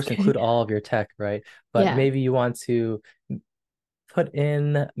 Of course, Okay. include all of your tech, right? But Yeah, maybe you want to put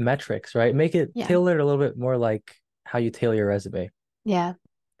in metrics, right? Make it yeah, tailored a little bit more like how you tailor your resume. yeah.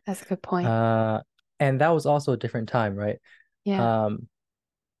 That's a good point. Uh, and that was also a different time, right? Yeah, Um,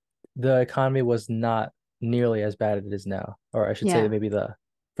 the economy was not nearly as bad as it is now, or I should say yeah, maybe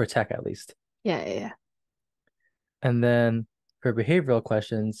for tech at least. yeah, yeah. And then for behavioral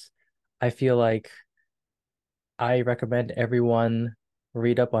questions, I feel like I recommend everyone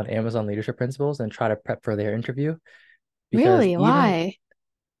read up on Amazon leadership principles and try to prep for their interview because Really? Why?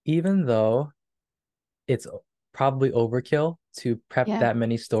 even though it's probably overkill to prep Yeah, that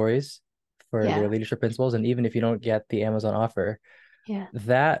many stories for their yeah, leadership principles, and even if you don't get the Amazon offer, yeah.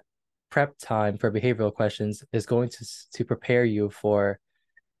 that prep time for behavioral questions is going to prepare you for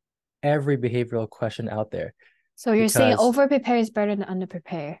every behavioral question out there. So you're saying Because over prepare is better than under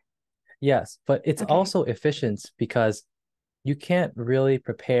prepare. yes, but it's Okay. also efficient because you can't really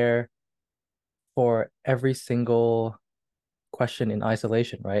prepare for every single question in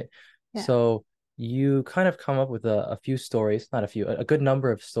isolation, right? Yeah. So you kind of come up with a few stories, not a few, a good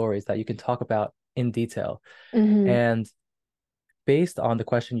number of stories that you can talk about in detail. Mm-hmm. And based on the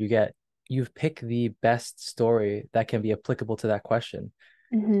question you get, you've picked the best story that can be applicable to that question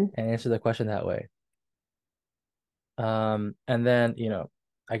Hmm. and answer the question that way. And then,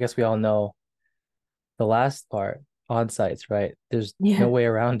 I guess we all know the last part, on sites, right? There's no Yeah. way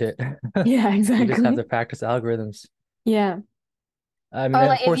around it. Yeah, You just have to exactly. practice algorithms. Yeah. I mean, Or and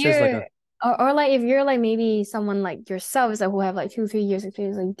like of if course, there's like you're a, or like if you're like maybe someone like yourself so who have like 2, 3 years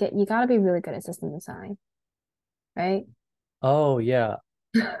experience, like you gotta be really good at system design, right? oh yeah.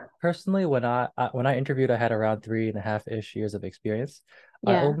 Personally, when I interviewed, I had around 3.5-ish years of experience.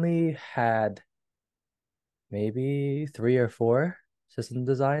 I Yeah. only had maybe 3 or 4 system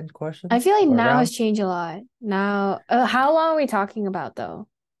design I questions feel like or now has around. changed a lot. Now, how long are we talking about though?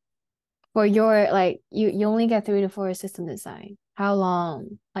 For your like you only get 3 to 4 system design. How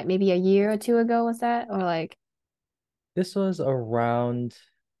long? Like maybe a year or two ago was that? Or like This was around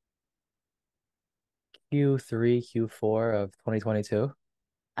Q3, Q4 of 2022.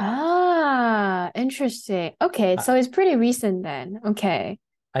 interesting. Okay, I, so it's pretty recent then. Okay.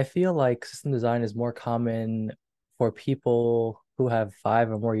 I feel like system design is more common for people who have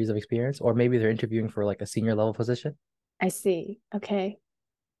 5 or more years of experience, or maybe they're interviewing for like a senior level position. I see. Okay.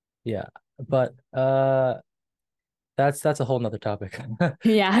 Yeah. But that's a whole nother topic.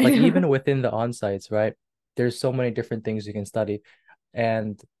 Yeah, I Like know. even within the on-sites, right? There's so many different things you can study.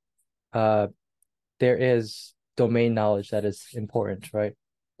 And uh there is domain knowledge that is important, right?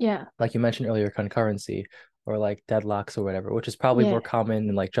 Yeah. Like you mentioned earlier, concurrency or like deadlocks or whatever, which is probably Yeah. more common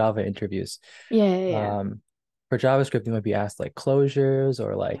in like Java interviews. Yeah, yeah, Um, for JavaScript, you might be asked like closures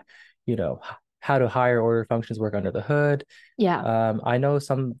or yeah. like, how do higher order functions work under the hood. Yeah. I know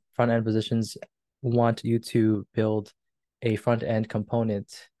some front end positions want you to build a front end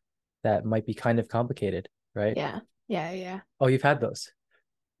component that might be kind of complicated, right? Yeah. Yeah, yeah. Oh, you've had those.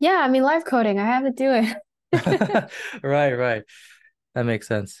 Yeah, I mean live coding, I have to do it. Right, right. That makes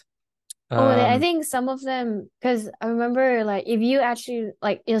sense. Oh, I Um, think some of them, because I remember like if you actually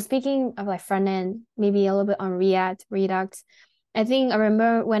like speaking of like front end, maybe a little bit on React, Redux. I think I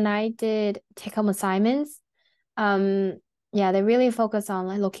remember when I did take home assignments, um, yeah, they really focus on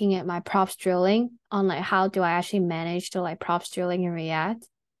like looking at my props drilling on like how do I actually manage to like props drilling in React.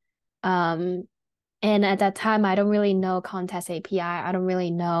 Um, and at that time I don't really know Contest API. I don't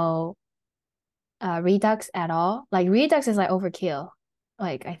really know Redux at all. Like Redux is like overkill.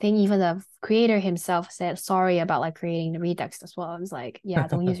 Like I think even the creator himself said sorry about like creating the Redux as well. I was like, yeah,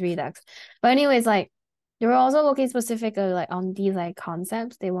 don't use Redux. But anyways, like they were also looking specifically like on these like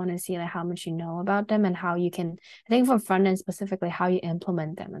concepts. They want to see like how much you know about them and how you can, I think for front end specifically, how you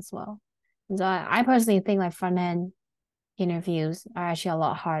implement them as well. And so I personally think like front end interviews are actually a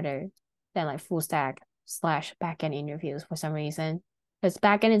lot harder than like full stack slash backend interviews for some reason. Because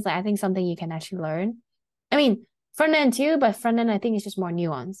backend is like I think something you can actually learn. I mean, front end too, but front end I think is just more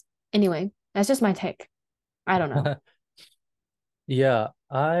nuanced. Anyway, that's just my take. I don't know. yeah,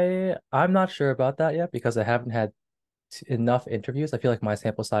 I'm not sure about that yet because I haven't had enough interviews. I feel like my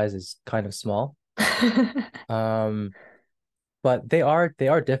sample size is kind of small. Um, but they are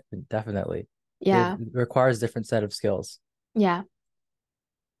different, definitely. It Yeah, requires different set of skills. yeah,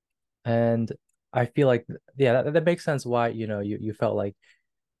 And I feel like yeah, that makes sense why, you felt like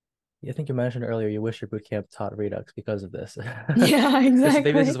I think you mentioned earlier you wish your boot camp taught Redux because of this. yeah, Maybe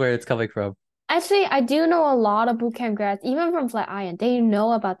this is exactly. where it's coming from. Actually, I do know a lot of bootcamp grads, even from Flatiron, they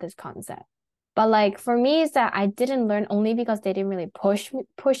know about this concept. But like for me, is that I didn't learn only because they didn't really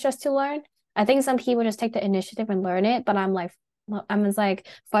push us to learn. I think some people just take the initiative and learn it, but I'm just like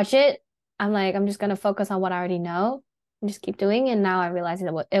fudge it. I'm like I'm just gonna focus on what I already know and just keep doing. And now I realize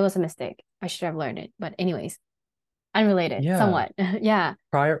it was a mistake. I should have learned it. But anyways, unrelated, Yeah, somewhat. Yeah,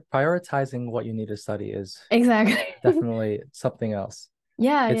 prioritizing what you need to study is exactly. definitely something else.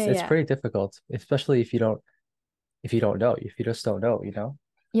 Yeah, yeah, It's yeah, pretty difficult, especially if you don't know, if you just don't know.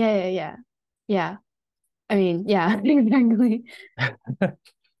 yeah, yeah, yeah, yeah. I mean, yeah, exactly.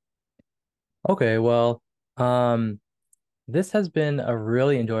 Okay, well, um, this has been a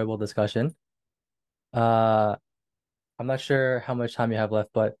really enjoyable discussion. Uh, I'm not sure how much time you have left,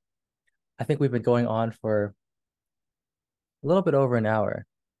 but I think we've been going on for a little bit over an hour.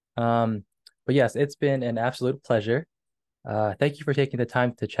 Um, but yes, it's been an absolute pleasure. Thank you for taking the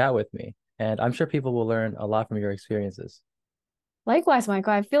time to chat with me, and I'm sure people will learn a lot from your experiences. Likewise,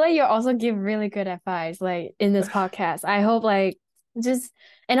 Michael, I feel like you also give really good advice like in this podcast. I hope like just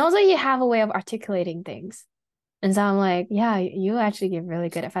and also you have a way of articulating things. And so I'm like, yeah, you actually give really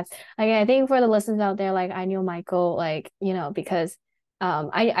good advice. Like I think for the listeners out there, like I knew Michael, like, because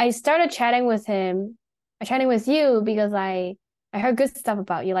I started chatting with him, chatting with you because I heard good stuff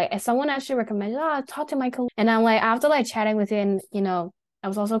about you. Like, if someone actually recommended, oh, talk to Michael. And I'm like, after like chatting with him, I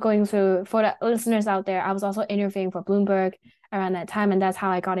was also going through, for the listeners out there, I was also interviewing for Bloomberg around that time. And that's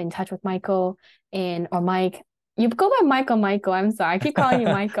how I got in touch with Michael or Mike. You go by Michael, Michael. I'm sorry. I keep calling you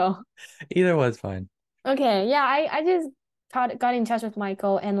Michael. Either was fine. Okay, yeah, I just got in touch with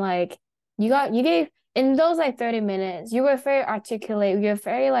Michael and like you gave in those like 30 minutes, you were very articulate, you're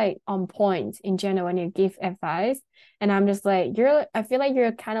very like on point in general when you give advice. And I'm just like I feel like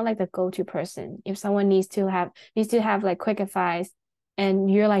you're kind of like the go-to person if someone needs to have like quick advice and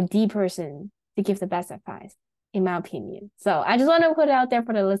you're like the person to give the best advice, in my opinion. So I just want to put it out there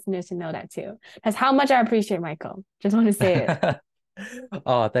for the listeners to know that too. That's how much I appreciate Michael. Just want to say it.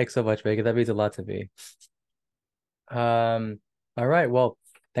 Oh, thanks so much, Megan. That means a lot to me. Um, all right. Well,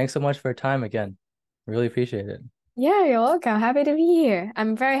 thanks so much for your time again. Really appreciate it. Yeah, you're welcome. Happy to be here.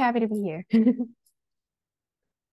 I'm very happy to be here.